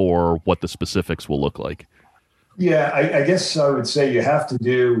wait for what the specifics will look like? Yeah, I guess I would say you have to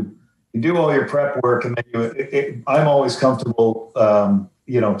do all your prep work, and then I'm always comfortable,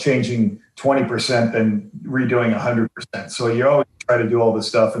 changing 20% and redoing 100%. So you always try to do all this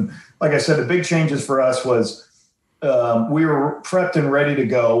stuff. And like I said, the big changes for us was we were prepped and ready to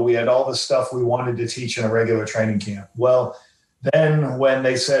go. We had all the stuff we wanted to teach in a regular training camp. Well, then when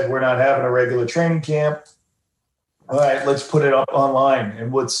they said we're not having a regular training camp, all right, let's put it up online,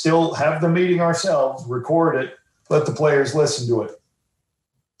 and we'd still have the meeting ourselves, record it, let the players listen to it.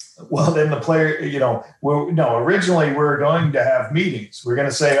 Well, then the player, originally we were going to have meetings. We're going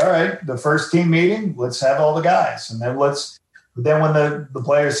to say, all right, the first team meeting, let's have all the guys. And then when the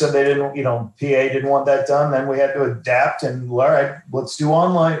players said they didn't, PA didn't want that done, then we had to adapt and, all right, let's do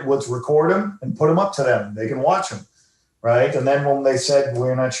online, let's record them and put them up to them. They can watch them. Right. And then when they said,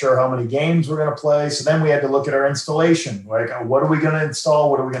 we're not sure how many games we're going to play. So then we had to look at our installation. Like, what are we going to install?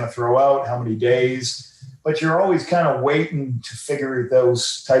 What are we going to throw out? How many days? But you're always kind of waiting to figure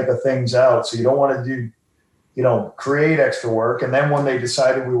those type of things out. So you don't want to do, create extra work. And then when they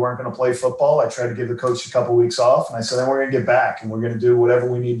decided we weren't going to play football, I tried to give the coach a couple of weeks off. And I said, then we're going to get back and we're going to do whatever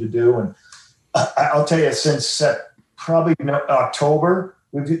we need to do. And I'll tell you, since probably October,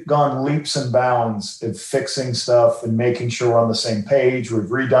 we've gone leaps and bounds of fixing stuff and making sure we're on the same page. We've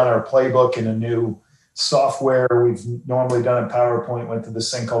redone our playbook in a new software. We've normally done in PowerPoint, went to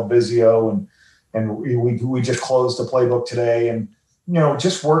this thing called Visio, and we just closed the playbook today, and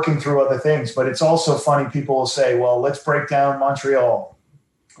just working through other things. But it's also funny. People will say, well, let's break down Montreal.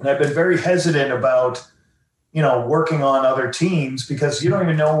 And I've been very hesitant about, working on other teams because you don't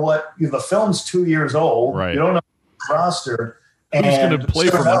even know the film's 2 years old. Right. You don't know the roster. Who's going to play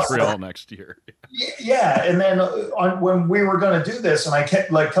for Montreal next year? Yeah. And then when we were going to do this, and I kept,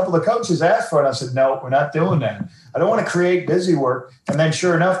 a couple of coaches asked for it, I said, no, we're not doing that. I don't want to create busy work. And then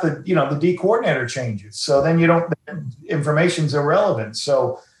sure enough, the D coordinator changes. So then information's irrelevant.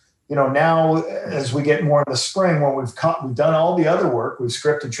 So, now as we get more in the spring, when we've done all the other work, we've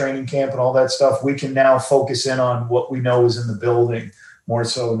scripted training camp and all that stuff, we can now focus in on what we know is in the building more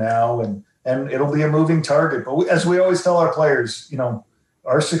so now. And it'll be a moving target. But as we always tell our players,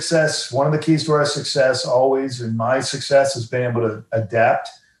 our success, one of the keys to our success always, and my success, has been able to adapt,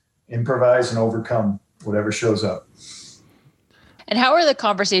 improvise, and overcome whatever shows up. And how are the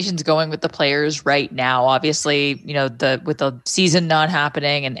conversations going with the players right now? Obviously, with the season not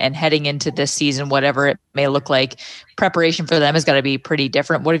happening and heading into this season, whatever it may look like, preparation for them has got to be pretty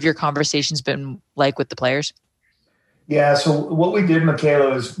different. What have your conversations been like with the players? Yeah, so what we did,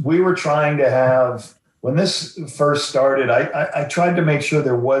 Michaela, is we were trying to have, when this first started, I tried to make sure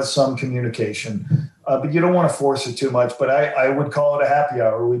there was some communication, but you don't want to force it too much. But I would call it a happy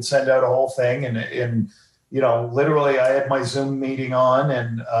hour. We'd send out a whole thing, and literally I had my Zoom meeting on,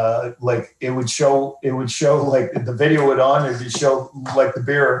 and it would show like the video would on, it would show like the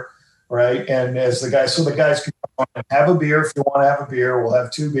beer, right? And as the guys could come on and have a beer. If you want to have a beer, we'll have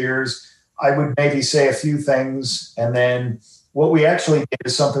 2 beers. I would maybe say a few things, and then what we actually did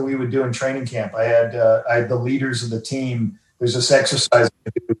is something we would do in training camp. I had the leaders of the team. There's this exercise I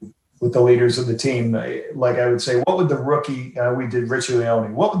do with the leaders of the team. Like I would say, what would the rookie? We did Richie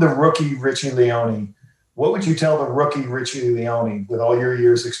Leone. What would the rookie Richie Leone? What would you tell the rookie Richie Leone with all your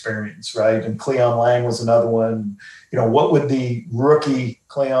years' experience, right? And Cleon Lang was another one. What would the rookie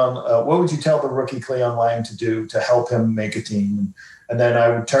Cleon? What would you tell the rookie Cleon Lang to do to help him make a team? And then I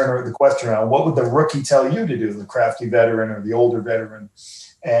would turn the question around. What would the rookie tell you to do, the crafty veteran or the older veteran?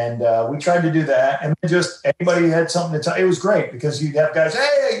 And we tried to do that. And then just anybody had something to tell. It was great because you'd have guys,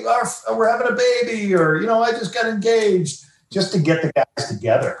 hey, we're having a baby, or, I just got engaged, just to get the guys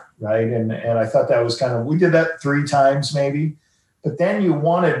together, right? And I thought that was we did that 3 times maybe. But then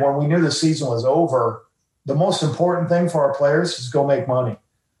when we knew the season was over, the most important thing for our players is go make money.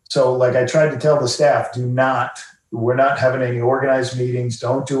 So I tried to tell the staff, we're not having any organized meetings.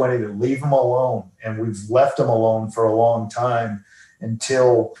 Don't do anything. Leave them alone. And we've left them alone for a long time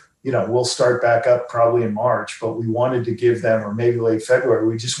until, we'll start back up probably in March. But we wanted to give them, or maybe late February,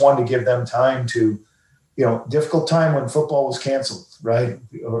 we just wanted to give them time to, difficult time when football was canceled, right?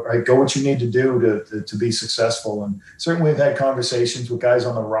 Right, go what you need to do to be successful. And certainly we've had conversations with guys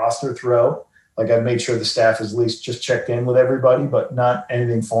on the roster throughout. I've made sure the staff has at least just checked in with everybody, but not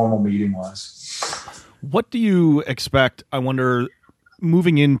anything formal meeting-wise. What do you expect, I wonder,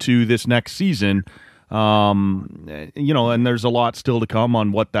 moving into this next season? And there's a lot still to come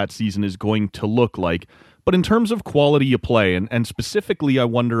on what that season is going to look like. But in terms of quality of play, and specifically, I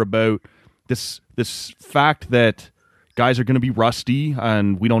wonder about this fact that guys are going to be rusty,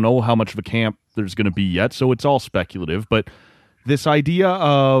 and we don't know how much of a camp there's going to be yet, so it's all speculative. But this idea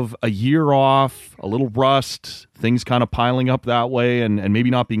of a year off, a little rust, things kind of piling up that way, and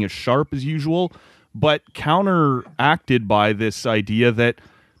maybe not being as sharp as usual, but counteracted by this idea that,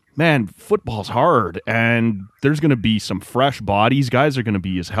 man, football's hard, and there's going to be some fresh bodies. Guys are going to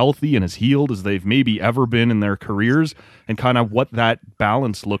be as healthy and as healed as they've maybe ever been in their careers, and kind of what that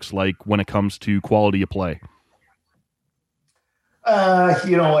balance looks like when it comes to quality of play. I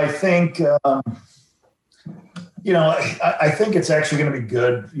think I think it's actually going to be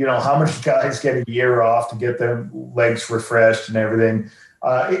good. How many guys get a year off to get their legs refreshed and everything.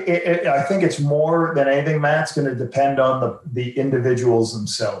 I think it's more than anything, Matt, it's going to depend on the individuals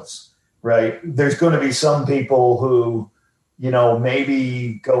themselves, right? There's going to be some people who,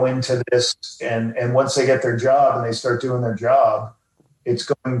 maybe go into this and once they get their job and they start doing their job, it's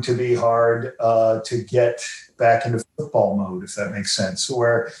going to be hard to get back into football mode, if that makes sense.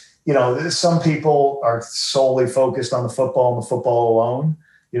 Where, some people are solely focused on the football and the football alone.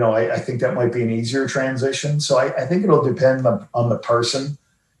 I think that might be an easier transition. So I think it'll depend on the person.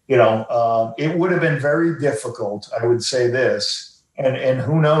 It would have been very difficult, I would say this, and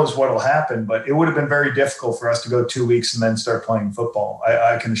who knows what will happen, but it would have been very difficult for us to go 2 weeks and then start playing football.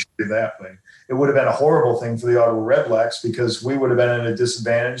 I can assure you that way. It would have been a horrible thing for the Ottawa Redblacks because we would have been at a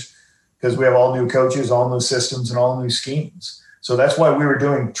disadvantage because we have all new coaches, all new systems, and all new schemes. So that's why we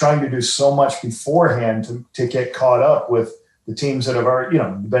were trying to do so much beforehand to get caught up with the teams that have already,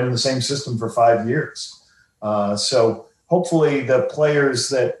 been in the same system for 5 years. So hopefully the players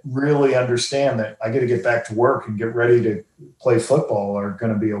that really understand that I got to get back to work and get ready to play football are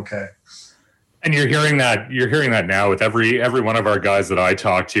going to be okay. And you're hearing that now with every one of our guys that I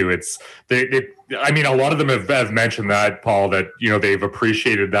talk to. A lot of them have mentioned that, Paul, that, they've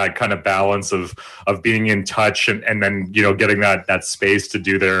appreciated that kind of balance of being in touch and then, getting that space to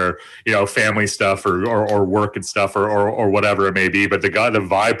do their, family stuff or work and stuff or whatever it may be. But the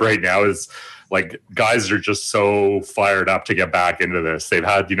vibe right now is like guys are just so fired up to get back into this. They've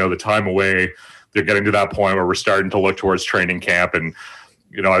had, the time away. They're getting to that point where we're starting to look towards training camp. And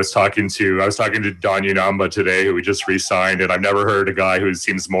I was talking to Don Unamba today, who we just re-signed, and I've never heard a guy who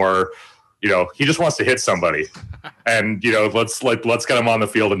seems more, he just wants to hit somebody, and let's get him on the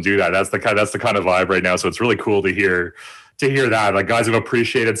field and do that. That's the kind of vibe right now. So it's really cool to hear that. Like, guys have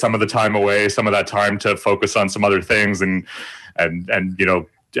appreciated some of the time away, some of that time to focus on some other things, and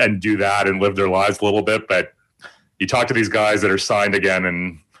do that and live their lives a little bit. But you talk to these guys that are signed again,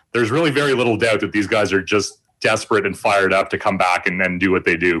 and there's really very little doubt that these guys are just desperate and fired up to come back and then do what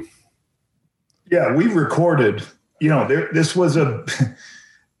they do. Yeah, we recorded, this was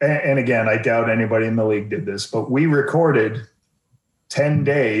and again, I doubt anybody in the league did this, but we recorded 10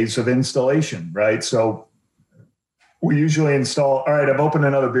 days of installation, right? So we usually install, all right, I've opened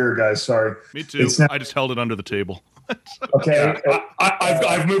another beer, guys, sorry. Me too. I just held it under the table. Okay. Yeah,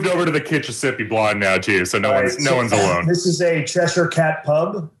 I've moved over to the Kitchissippi Blonde now too, so no one's alone. This is a Cheshire Cat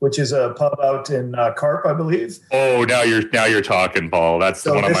Pub, which is a pub out in Carp, I believe. Oh, now you're talking, Paul. That's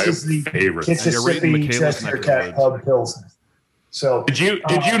one of my favorites. Kitchissippi Cheshire Cat Pub Pilsner. So did you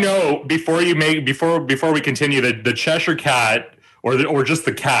know before we continue the Cheshire Cat or just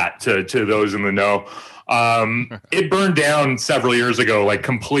the cat to those in the know, it burned down several years ago, like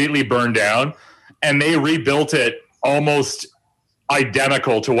completely burned down, and they rebuilt it almost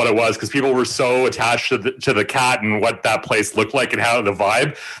identical to what it was because people were so attached to the cat and what that place looked like and how the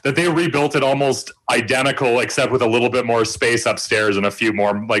vibe that they rebuilt it almost identical, except with a little bit more space upstairs and a few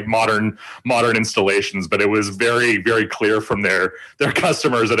more like modern installations. But it was very, very clear from their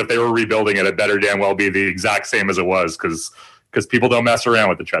customers that if they were rebuilding it, it better damn well be the exact same as it was because people don't mess around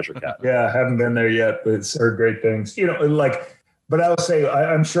with the Cheshire Cat. Yeah, I haven't been there yet, but it's heard great things. But I would say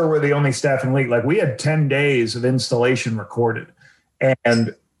I'm sure we're the only staff in the league. Like, we had 10 days of installation recorded.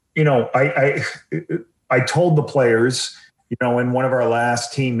 And, I told the players, in one of our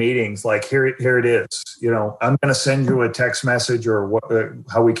last team meetings, like, here it is, I'm going to send you a text message or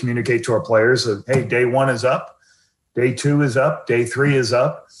how we communicate to our players of, hey, day 1 is up, day 2 is up, day 3 is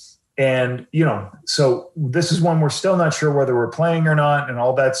up. And, so this is one we're still not sure whether we're playing or not and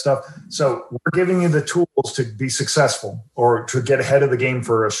all that stuff. So we're giving you the tools to be successful or to get ahead of the game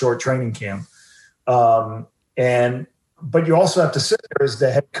for a short training camp. But you also have to sit there as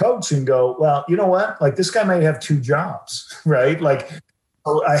the head coach and go, well, you know what? Like, this guy might have 2 jobs, right? Like,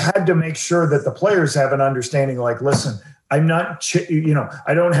 I had to make sure that the players have an understanding, like, listen, I'm not,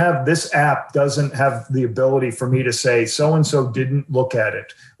 I don't have, this app doesn't have the ability for me to say so-and-so didn't look at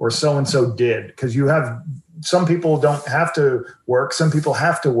it or so-and-so did. Because some people don't have to work. Some people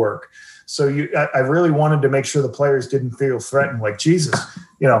have to work. So I really wanted to make sure the players didn't feel threatened. Like, Jesus,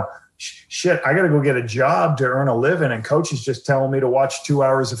 shit, I got to go get a job to earn a living, and coach is just telling me to watch 2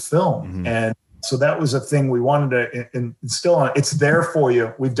 hours of film. Mm-hmm. And so that was a thing we wanted to instill on. It's there for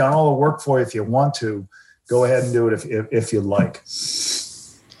you. We've done all the work for you. If you want to, go ahead and do it if you'd like.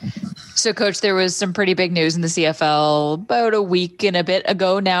 So, Coach, there was some pretty big news in the CFL about a week and a bit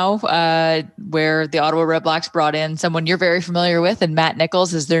ago now, where the Ottawa Redblacks brought in someone you're very familiar with, and Matt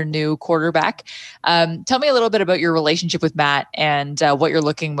Nichols is their new quarterback. Tell me a little bit about your relationship with Matt and what you're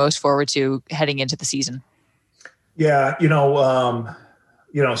looking most forward to heading into the season. Yeah,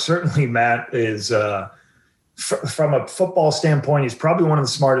 certainly Matt is from a football standpoint, he's probably one of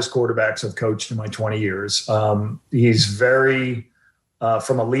the smartest quarterbacks I've coached in my 20 years. He's very,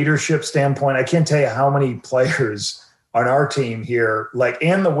 from a leadership standpoint, I can't tell you how many players on our team here,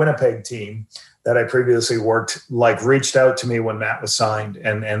 and the Winnipeg team that I previously worked, reached out to me when Matt was signed.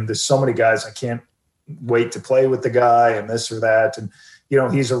 And there's so many guys, I can't wait to play with the guy and this or that. And,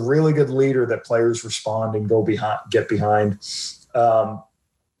 he's a really good leader that players respond and get behind.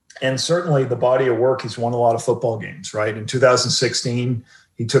 And certainly the body of work, he's won a lot of football games, right? In 2016,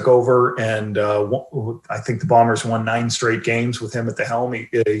 he took over and I think the Bombers won 9 straight games with him at the helm.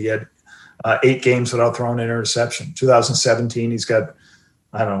 He had 8 games without throwing an interception. 2017, he's got,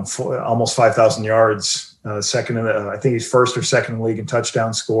 almost 5,000 yards, second in I think he's first or second in the league in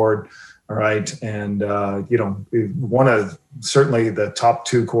touchdowns scored. All right. And, one of certainly the top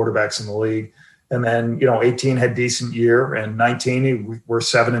 2 quarterbacks in the league. And then, 18 had decent year, and 19 we're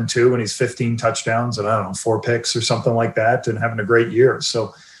 7-2, and he's 15 touchdowns and 4 picks or something like that, and having a great year.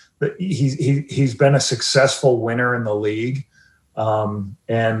 So he's been a successful winner in the league, and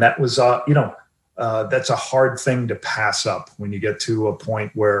that was that's a hard thing to pass up when you get to a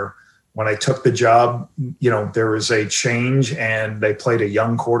point where when I took the job, there was a change, and they played a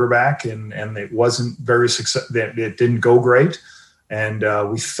young quarterback, and it wasn't very successful. It didn't go great. And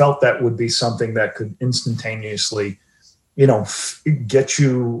we felt that would be something that could instantaneously, get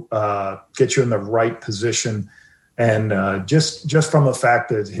you in the right position. And just from the fact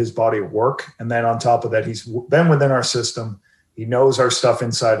that his body of work, and then on top of that, he's been within our system. He knows our stuff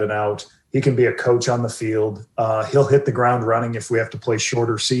inside and out. He can be a coach on the field. He'll hit the ground running if we have to play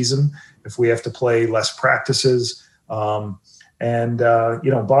shorter season, if we have to play less practices. Bottom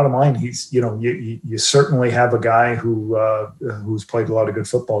line, he's, you certainly have a guy who's played a lot of good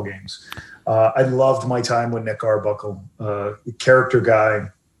football games. I loved my time with Nick Arbuckle, character guy.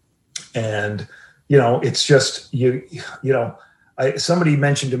 And, it's just, somebody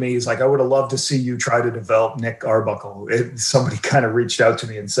mentioned to me, he's like, I would have loved to see you try to develop Nick Arbuckle. Somebody kind of reached out to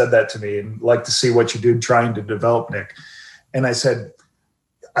me and said that to me, and like to see what you did trying to develop Nick. And I said,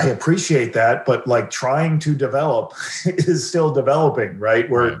 I appreciate that, but trying to develop is still developing, right?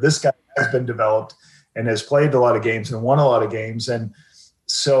 Where this guy has been developed and has played a lot of games and won a lot of games. And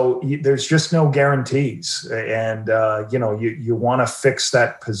so there's just no guarantees. And, you want to fix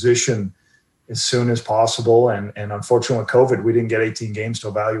that position as soon as possible. And unfortunately with COVID, we didn't get 18 games to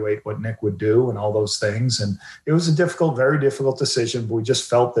evaluate what Nick would do and all those things. And it was a very difficult decision, but we just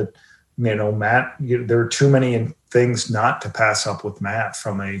felt that, Matt, there are too many things not to pass up with Matt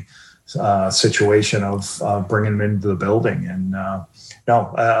from a situation of bringing him into the building. And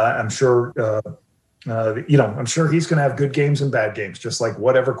I'm sure, I'm sure he's going to have good games and bad games, just like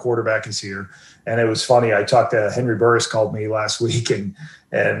whatever quarterback is here. And it was funny. I talked to Henry Burris, called me last week, and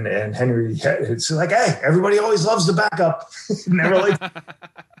Henry, it's like, hey, everybody always loves the backup. Never like.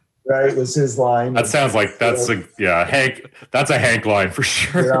 Right, was his line. That sounds like Hank. That's a Hank line for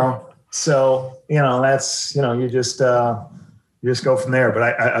sure. So, that's, you just go from there.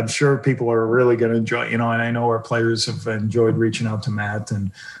 But I'm sure people are really going to enjoy, and I know our players have enjoyed reaching out to Matt.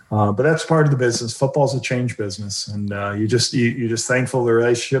 And but that's part of the business. Football's a change business. And you just thankful the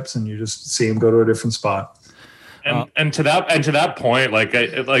relationships, and you just see them go to a different spot. And to that point,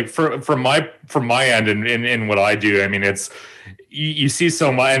 from my end in what I do, I mean, it's, you see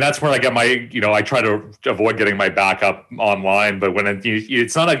so much, and that's where I get my, I try to avoid getting my backup online. But when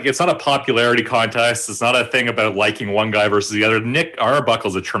it's not a popularity contest, it's not a thing about liking one guy versus the other. Nick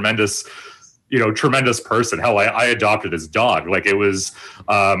Arbuckle's a tremendous person. Hell, I adopted his dog. It was,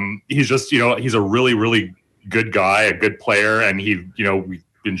 he's just, he's a really, really good guy, a good player, and we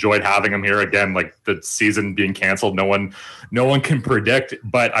enjoyed having him here again. The season being canceled, no one can predict.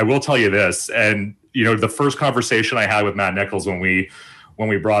 But I will tell you this, and the first conversation I had with Matt Nichols when we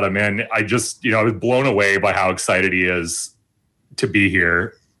brought him in, I just, I was blown away by how excited he is to be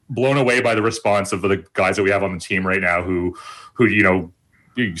here. Blown away by the response of the guys that we have on the team right now who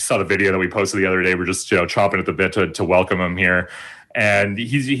you saw the video that we posted the other day. We're just, chomping at the bit to welcome him here. And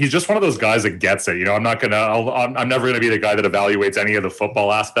he's just one of those guys that gets it. I'm never going to be the guy that evaluates any of the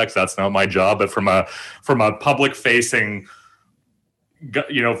football aspects. That's not my job. But from a public facing,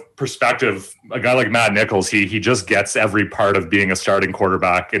 perspective, a guy like Matt Nichols, he just gets every part of being a starting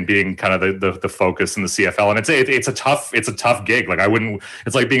quarterback and being kind of the focus in the CFL. And it's a tough gig.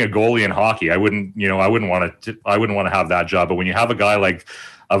 It's like being a goalie in hockey. I wouldn't want to have that job. But when you have a guy like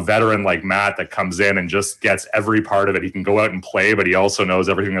a veteran like Matt that comes in and just gets every part of it. He can go out and play, but he also knows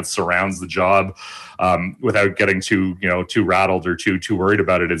everything that surrounds the job without getting too rattled or too worried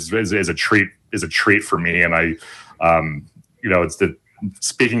about it is a treat for me. And I,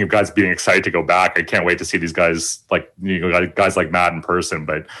 speaking of guys being excited to go back, I can't wait to see these guys guys like Matt in person.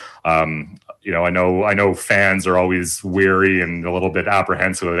 But I know fans are always weary and a little bit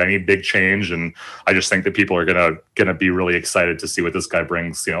apprehensive of any big change, and I just think that people are gonna be really excited to see what this guy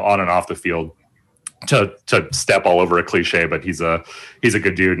brings, on and off the field. To step all over a cliche, but he's a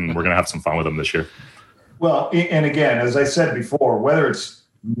good dude, and we're gonna have some fun with him this year. Well, and again, as I said before, whether it's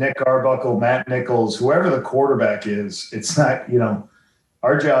Nick Arbuckle, Matt Nichols, whoever the quarterback is, it's not,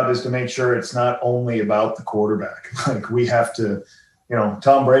 our job is to make sure it's not only about the quarterback. Like, we have to,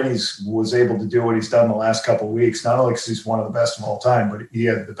 Tom Brady's was able to do what he's done the last couple of weeks, not only because he's one of the best of all time, but he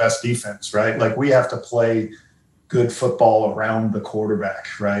had the best defense, right? Like, we have to play good football around the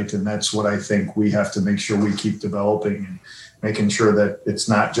quarterback, right? And that's what I think we have to make sure we keep developing and making sure that it's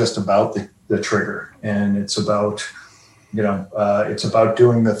not just about the trigger, and it's about, it's about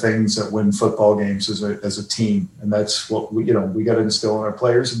doing the things that win football games as a team. And that's what we got to instill in our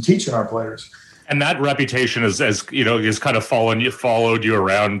players and teach in our players. And that reputation is kind of followed you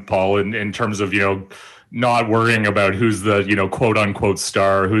around, Paul, in terms of, not worrying about who's the, quote unquote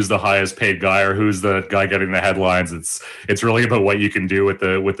star, who's the highest paid guy, or who's the guy getting the headlines. It's really about what you can do with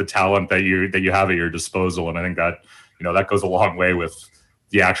the talent that you have at your disposal. And I think that, that goes a long way with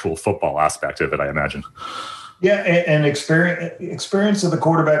the actual football aspect of it, I imagine. Yeah, and experience of the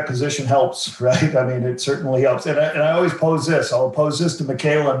quarterback position helps, right? I mean, it certainly helps. And I always pose this. I'll pose this to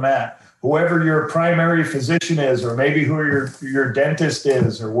Michaela and Matt. Whoever your primary physician is, or maybe who your dentist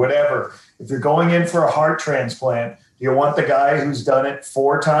is, or whatever, if you're going in for a heart transplant, do you want the guy who's done it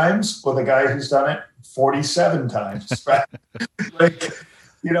 4 times or the guy who's done it 47 times, right? Like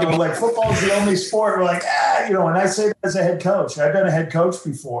football is the only sport where and I say that as a head coach. I've been a head coach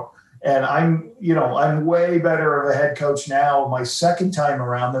before. And I'm way better of a head coach now, my second time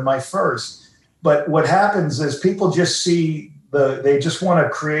around, than my first. But what happens is people just see they just want to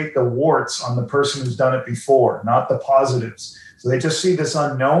create the warts on the person who's done it before, not the positives. So they just see this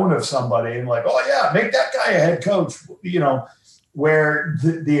unknown of somebody and like, oh yeah, make that guy a head coach, where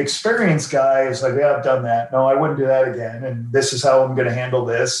the experienced guy is like, yeah, I've done that. No, I wouldn't do that again. And this is how I'm going to handle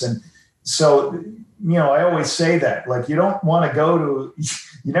this. And so, I always say that, like, you never want to go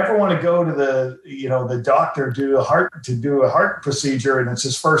to the doctor to do a heart procedure and it's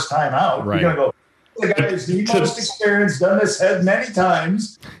his first time out. Right. You're going to go, the guy is the most experienced, done this many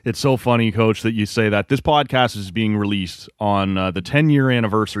times. It's so funny, Coach, that you say that. This podcast is being released on the 10-year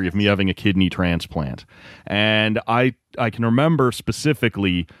anniversary of me having a kidney transplant. And I can remember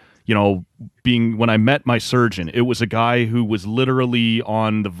specifically, being when I met my surgeon, it was a guy who was literally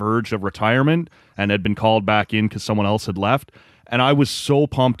on the verge of retirement and had been called back in because someone else had left. And I was so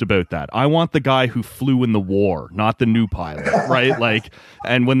pumped about that. I want the guy who flew in the war, not the new pilot, right? Like,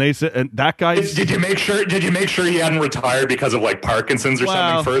 and when they said that guy, did you make sure he hadn't retired because of like Parkinson's or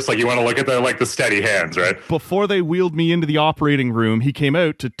something first? Like, you want to look at the steady hands, right? Before they wheeled me into the operating room, he came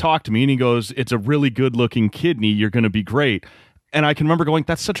out to talk to me and he goes, "It's a really good looking kidney. You're going to be great." And I can remember going,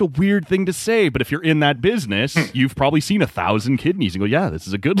 that's such a weird thing to say, but if you're in that business, you've probably seen 1,000 kidneys and go, yeah, this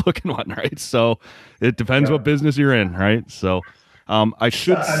is a good looking one, right? So it depends what business you're in, right? So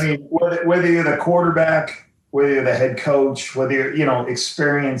whether you're the quarterback, whether you're the head coach, whether you're,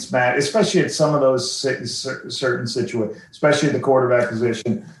 experienced, Matt, especially at some of those certain situations, especially the quarterback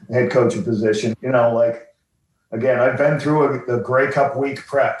position, the head coaching position, again, I've been through a Grey Cup week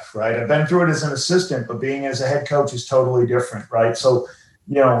prep, right? I've been through it as an assistant, but being as a head coach is totally different, right? So,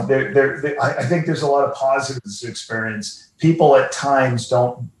 I think there's a lot of positives to experience. People at times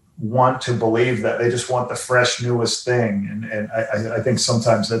don't want to believe that. They just want the fresh, newest thing. And I think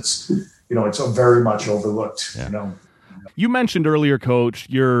sometimes that's, it's very much overlooked, You mentioned earlier, Coach,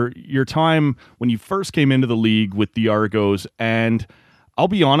 your time when you first came into the league with the Argos, and I'll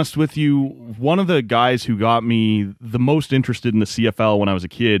be honest with you, one of the guys who got me the most interested in the CFL when I was a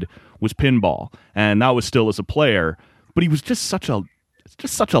kid was Pinball, and that was still as a player, but he was just such a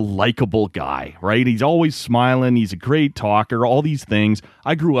likable guy, right? He's always smiling, he's a great talker, all these things.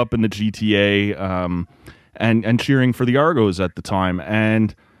 I grew up in the GTA and cheering for the Argos at the time,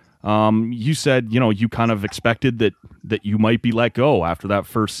 and you said, you kind of expected that you might be let go after that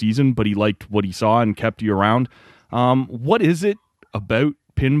first season, but he liked what he saw and kept you around. What is it about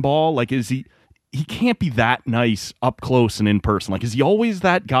Pinball? Like, he can't be that nice up close and in person. Like, is he always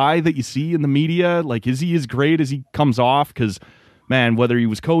that guy that you see in the media? Like, is he as great as he comes off? Because, man, whether he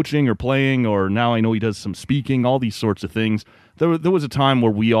was coaching or playing, or now I know he does some speaking, all these sorts of things. There was a time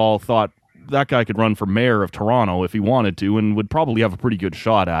where we all thought that guy could run for mayor of Toronto if he wanted to, and would probably have a pretty good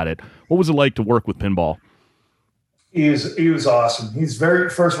shot at it. What was it like to work with Pinball? He was awesome. He's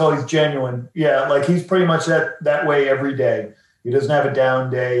first of all, he's genuine. Yeah, like he's pretty much that way every day. He doesn't have a down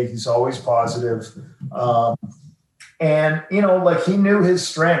day. He's always positive. And, like he knew his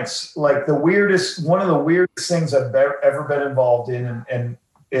strengths. Like one of the weirdest things I've ever been involved in and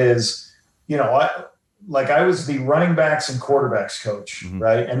is, I was the running backs and quarterbacks coach, mm-hmm.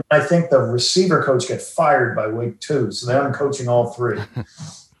 right? And I think the receiver coach got fired by week 2. So then I'm coaching all 3.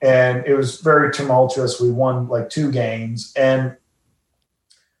 And it was very tumultuous. We won like 2 games. And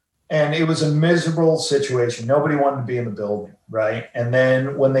it was a miserable situation. Nobody wanted to be in the building, right? And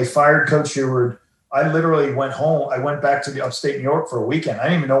then when they fired Coach Eward, I literally went home. I went back to the upstate New York for a weekend. I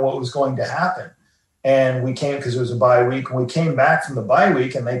didn't even know what was going to happen. And we came because it was a bye week. And we came back from the bye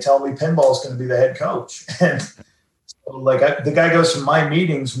week, and they tell me Pinball is going to be the head coach. And so, the guy goes from my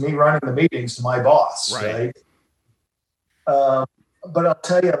meetings, me running the meetings, to my boss, right? But I'll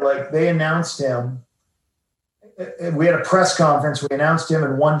tell you, they announced him. We had a press conference. We announced him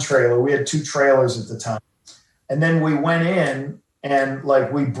in one trailer. We had 2 trailers at the time. And then we went in and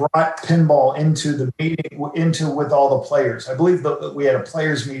we brought Pinball into the meeting with all the players. I believe that we had a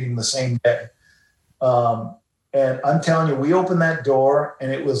players meeting the same day. And I'm telling you, we opened that door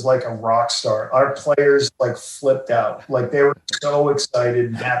and it was like a rock star. Our players flipped out. They were so excited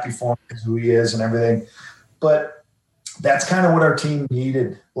and happy for him, who he is and everything. But that's kind of what our team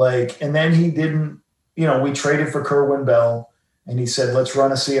needed. And then he didn't, we traded for Kerwin Bell, and he said, let's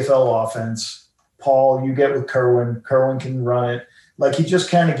run a CFL offense. Paul, you get with Kerwin. Kerwin can run it. He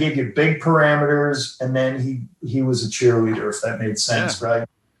just kind of gave you big parameters, and then he was a cheerleader, if that made sense, right?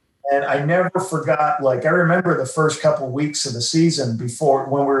 And I never forgot, I remember the first couple of weeks of the season before,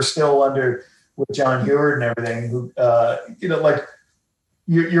 when we were still under with John Heward and everything, who,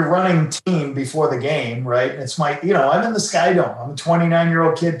 you're running team before the game, right? And it's I'm in the Sky Dome. I'm a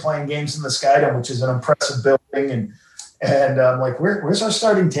 29-year-old kid playing games in the Sky Dome, which is an impressive building. And I'm where's our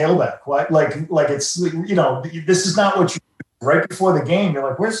starting tailback? What? It's, this is not what you do right before the game.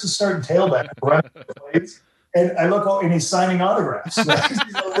 You're where's the starting tailback? And I look, and he's signing autographs.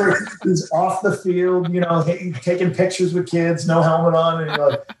 Right? He's off the field, taking pictures with kids, no helmet on. And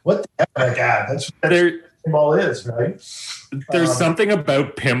you're what the heck, my God? That's Pinball is, right? There's something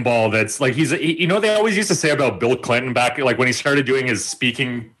about Pinball that's they always used to say about Bill Clinton back when he started doing his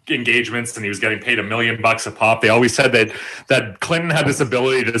speaking engagements and he was getting paid $1 million a pop. They always said that Clinton had this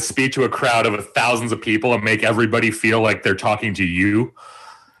ability to speak to a crowd of thousands of people and make everybody feel like they're talking to you.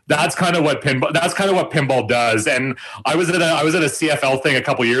 That's kind of what Pinball does. And I was at a CFL thing a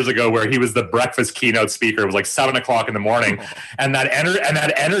couple years ago where he was the breakfast keynote speaker. It was 7:00 in the morning, and that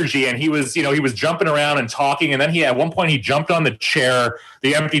energy. And he was jumping around and talking. And then at one point he jumped on the chair,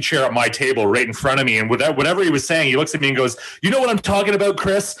 the empty chair at my table right in front of me. And whatever he was saying, he looks at me and goes, "You know what I'm talking about,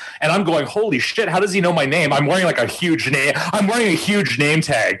 Chris?" And I'm going, "Holy shit! How does he know my name? I'm wearing a huge name. I'm wearing a huge name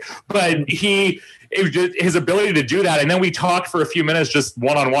tag." But it was just his ability to do that. And then we talked for a few minutes, just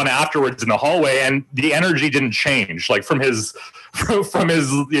one-on-one afterwards in the hallway, and the energy didn't change. From his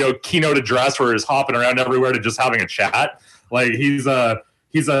keynote address where he's hopping around everywhere to just having a chat. He's I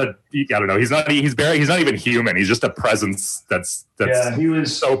don't know. He's not even human. He's just a presence that's he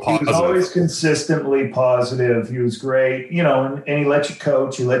was so positive. He was always consistently positive. He was great, and he let you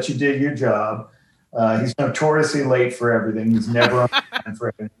coach. He let you do your job. He's notoriously late for everything. He's never on time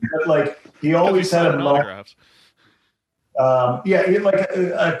for everything. But he always had a moment. We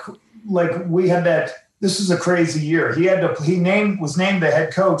had that. This is a crazy year. Was named the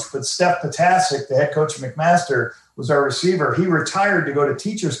head coach, but Steph Potasic, the head coach of McMaster, was our receiver. He retired to go to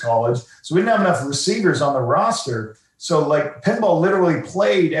teachers college, so we didn't have enough receivers on the roster. So Pinball literally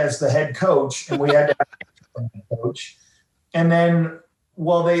played as the head coach, and we had to have a head coach. And then,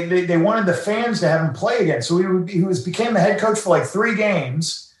 they wanted the fans to have him play again. So he became the head coach for 3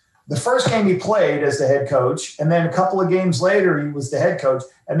 games. The first game he played as the head coach, and then a couple of games later he was the head coach,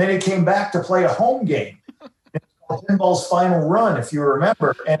 and then he came back to play a home game. Pinball's final run, if you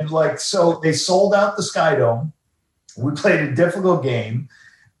remember. And so they sold out the Sky Dome. We played a difficult game,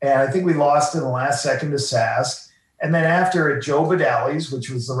 and I think we lost in the last second to Sask. And then after at Joe Badali's, which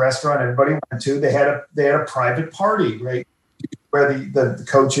was the restaurant everybody went to, they had a private party, right, where the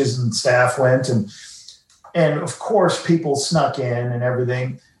coaches and staff went, and of course people snuck in and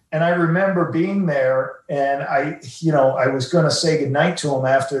everything. And I remember being there, and I was going to say goodnight to him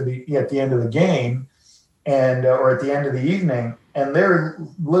at the end of the game, or at the end of the evening. And there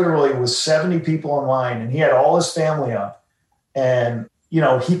literally was 70 people in line, and he had all his family up. And,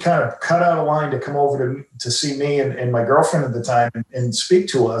 he kind of cut out a line to come over to see me and my girlfriend at the time and speak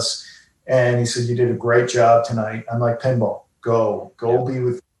to us. And he said, "You did a great job tonight." I'm like, "Pinball, go be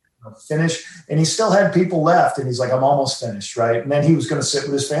with finish." And he still had people left. And he's like, "I'm almost finished." Right. And then he was going to sit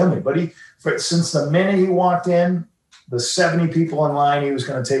with his family. But since the minute he walked in, the 70 people in line, he was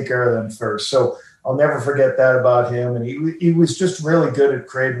going to take care of them first. So I'll never forget that about him. And he was just really good at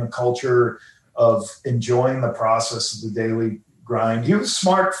creating a culture of enjoying the process of the daily grind. He was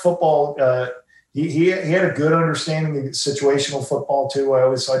smart football. He had a good understanding of situational football too. I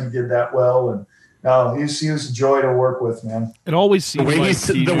always thought he did that well. And no, he was a joy to work with, man. It always seems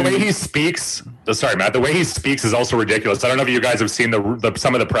the way he speaks. Sorry, Matt. The way he speaks is also ridiculous. I don't know if you guys have seen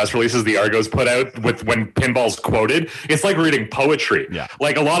some of the press releases the Argos put out with when Pinball's quoted. It's like reading poetry. Yeah.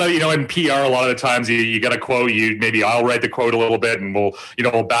 Like a lot of in PR, a lot of the times you get a quote. Maybe I'll write the quote a little bit, and we'll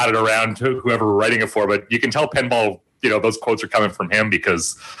bat it around to whoever we're writing it for. But you can tell Pinball, those quotes are coming from him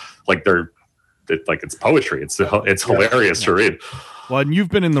because it's poetry. It's hilarious to read. Well, and you've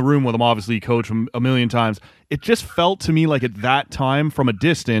been in the room with him, obviously, Coach, a million times. It just felt to me like at that time, from a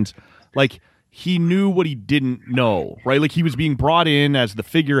distance, like he knew what he didn't know, right? Like he was being brought in as the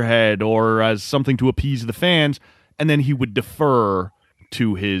figurehead or as something to appease the fans, and then he would defer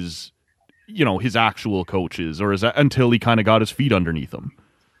to his actual coaches until he kind of got his feet underneath him.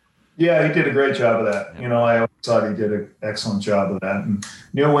 Yeah, he did a great job of that. I always thought he did an excellent job of that and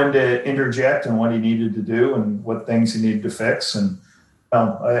knew when to interject and what he needed to do and what things he needed to fix. And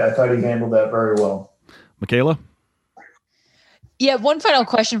I thought he handled that very well. Michaela? Yeah, one final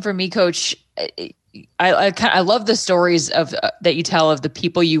question for me, Coach. I love the stories of that you tell of the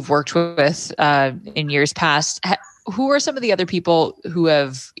people you've worked with in years past. Who are some of the other people who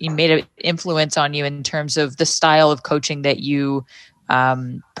have made an influence on you in terms of the style of coaching that you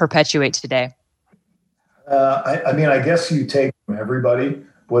perpetuate today? I guess you take from everybody,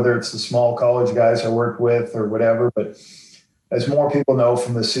 whether it's the small college guys I worked with or whatever. But as more people know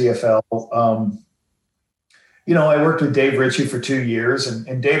from the CFL, I worked with Dave Ritchie for 2 years,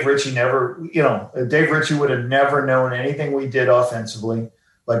 and Dave Ritchie Dave Ritchie would have never known anything we did offensively.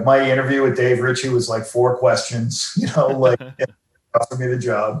 Like my interview with Dave Ritchie was like 4 questions, offered me the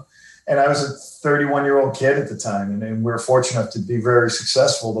job. And I was a 31-year-old kid at the time, and we were fortunate enough to be very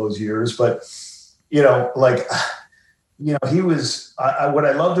successful those years. But, he was what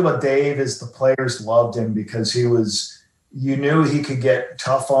I loved about Dave is the players loved him because you knew he could get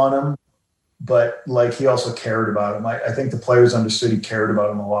tough on him, but he also cared about him. I think the players understood he cared about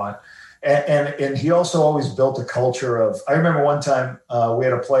him a lot. And he also always built a culture of, I remember one time we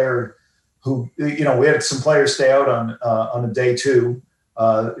had a player who, we had some players stay out on a day 2,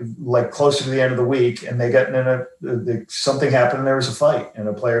 closer to the end of the week, and they got something happened and there was a fight and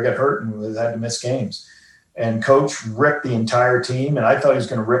a player got hurt and had to miss games. And Coach ripped the entire team, and I thought he was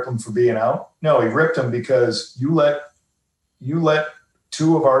going to rip them for being out. No, he ripped them because you let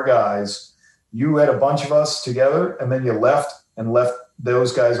 2 of our guys, you had a bunch of us together, and then you left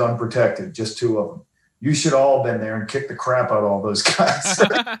those guys unprotected, just 2 of them. You should all have been there and kicked the crap out of all those guys.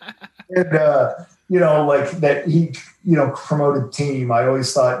 And, that he, promoted team. I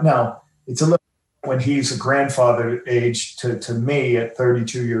always thought, now it's a little when he's a grandfather age to me at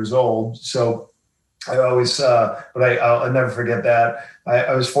 32 years old. So I always, I'll never forget that.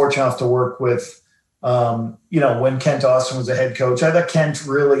 I was fortunate enough to work with, when Kent Austin was a head coach. I thought Kent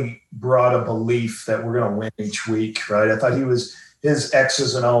really brought a belief that we're going to win each week, right? I thought his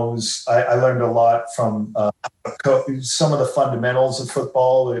X's and O's. I learned a lot from some of the fundamentals of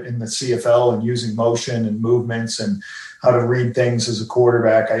football in the CFL and using motion and movements and how to read things as a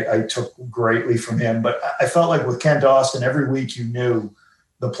quarterback. I took greatly from him. But I felt like with Kent Austin, every week you knew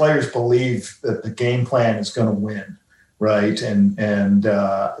the players believe that the game plan is going to win, right? And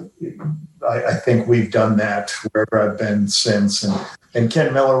I think we've done that wherever I've been since. And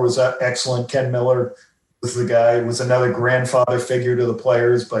Ken Miller was excellent. Ken Miller was the guy, was another grandfather figure to the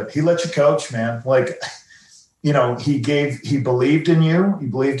players, but he let you coach, man. He believed in you, he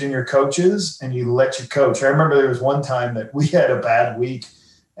believed in your coaches, and he let you coach. I remember there was one time that we had a bad week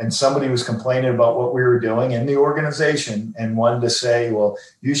and somebody was complaining about what we were doing in the organization and wanted to say, well,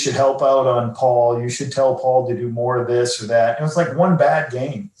 you should help out on Paul. You should tell Paul to do more of this or that. And it was like one bad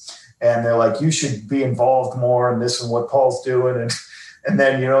game. And they're like, you should be involved more in this and what Paul's doing. And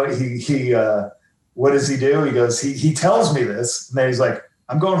then, he what does he do? He goes, he tells me this. And then he's like,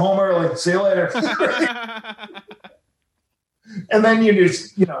 I'm going home early. See you later. And then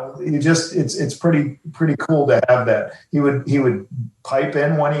it's pretty cool to have that. He would pipe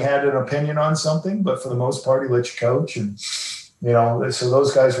in when he had an opinion on something, but for the most part, he let you coach. And So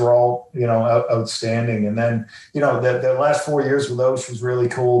those guys were all, outstanding. And then, the last 4 years with Osh was really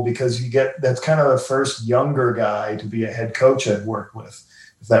cool because that's kind of the first younger guy to be a head coach I've worked with,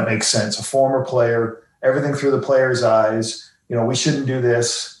 if that makes sense. A former player, everything through the player's eyes. We shouldn't do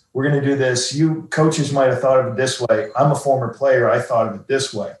this. We're going to do this. You coaches might have thought of it this way. I'm a former player. I thought of it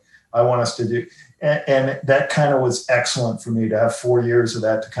this way. I want us to do. And that kind of was excellent for me to have 4 years of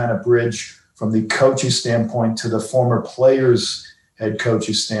that to kind of bridge from the coach's standpoint to the former players' head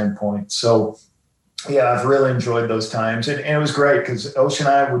coach's standpoint. So, yeah, I've really enjoyed those times. And it was great because Osh and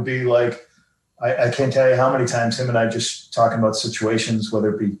I would be like, I can't tell you how many times him and I just talking about situations,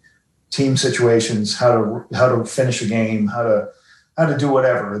 whether it be team situations, how to finish a game, how to do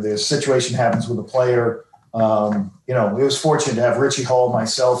whatever. The situation happens with a player. It was fortunate to have Richie Hall,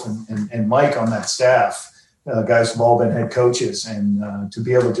 myself, and Mike on that staff. Guys have all been head coaches, and to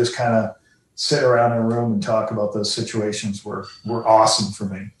be able to just kind of sit around in a room and talk about those situations were awesome for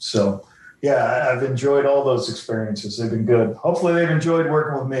me. So, yeah, I've enjoyed all those experiences. They've been good. Hopefully they've enjoyed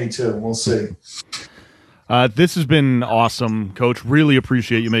working with me too. We'll see. This has been awesome, Coach. Really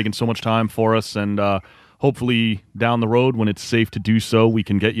appreciate you making so much time for us, and hopefully down the road when it's safe to do so, we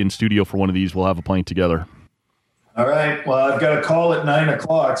can get you in studio for one of these. We'll have a pint together. All right. Well, I've got a call at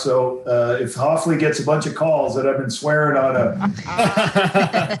 9:00. So if Hoffley gets a bunch of calls that I've been swearing on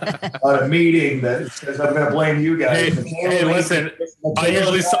a meeting that says I'm going to blame you guys. Hey, listen, I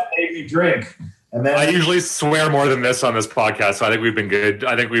usually make me drink, and then I usually swear more than this on this podcast. So I think we've been good.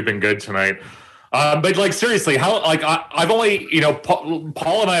 I think we've been good tonight. But like seriously, I've only,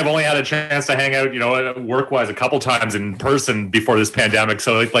 Paul and I have only had a chance to hang out, work-wise a couple times in person before this pandemic.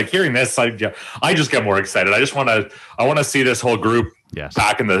 So like hearing this, I just get more excited. I want to see this whole group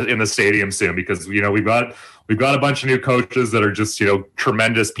back in the stadium soon because we've got a bunch of new coaches that are just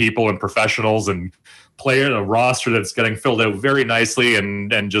tremendous people and professionals and a roster that's getting filled out very nicely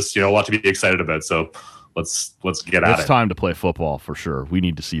and just a lot to be excited about. So let's get at it. It's time to play football for sure. We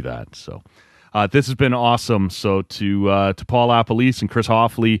need to see that. So. This has been awesome. So to Paul Lapalisse and Chris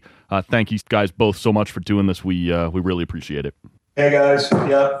Hoffley, thank you guys both so much for doing this. We really appreciate it. Hey guys,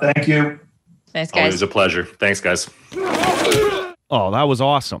 yeah, thank you. Thanks, guys. Always a pleasure. Thanks, guys. Oh, that was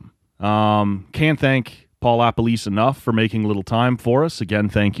awesome. Can't thank Paul Lapalisse enough for making a little time for us. Again,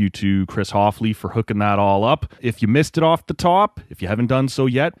 thank you to Chris Hoffley for hooking that all up. If you missed it off the top, if you haven't done so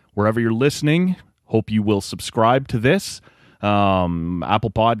yet, wherever you're listening, hope you will subscribe to this.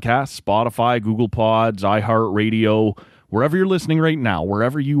 Apple Podcasts, Spotify, Google Pods, iHeartRadio, wherever you're listening right now,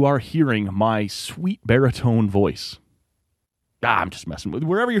 wherever you are hearing my sweet baritone voice. I'm just messing with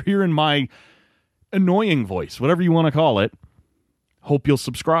wherever you're hearing my annoying voice, whatever you want to call it. Hope you'll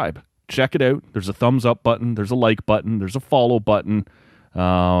subscribe. Check it out. There's a thumbs up button. There's a like button. There's a follow button.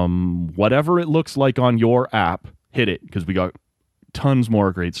 Whatever it looks like on your app, hit it because we got tons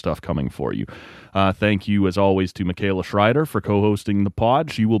more great stuff coming for you. Thank you, as always, to Michaela Schreider for co-hosting the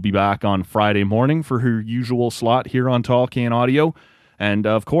pod. She will be back on Friday morning for her usual slot here on Tall Can Audio. And,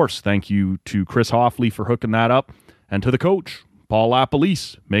 of course, thank you to Chris Hoffley for hooking that up. And to the coach, Paul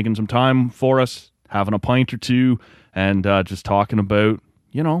Lapalisse, making some time for us, having a pint or two, and just talking about,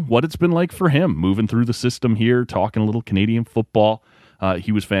 what it's been like for him, moving through the system here, talking a little Canadian football.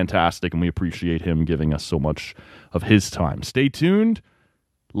 He was fantastic, and we appreciate him giving us so much of his time. Stay tuned.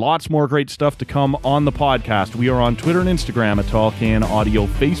 Lots more great stuff to come on the podcast. We are on Twitter and Instagram at Tall Can Audio,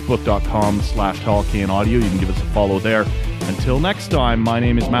 Facebook.com/Tall Can Audio. You can give us a follow there. Until next time, my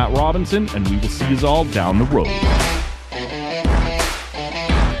name is Matt Robinson, and we will see you all down the road. Did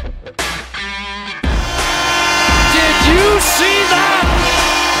you see that?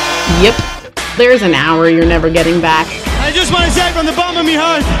 Yep. There's an hour you're never getting back. I just want to say from the bottom of my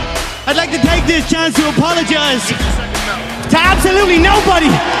heart, I'd like to take this chance to apologize to absolutely nobody.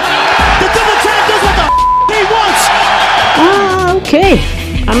 The double champ does what the he wants. Okay.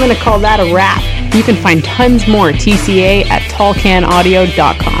 I'm going to call that a wrap. You can find tons more TCA at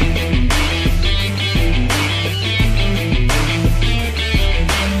tallcanaudio.com.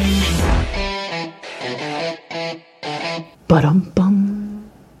 Ba-dum-bum.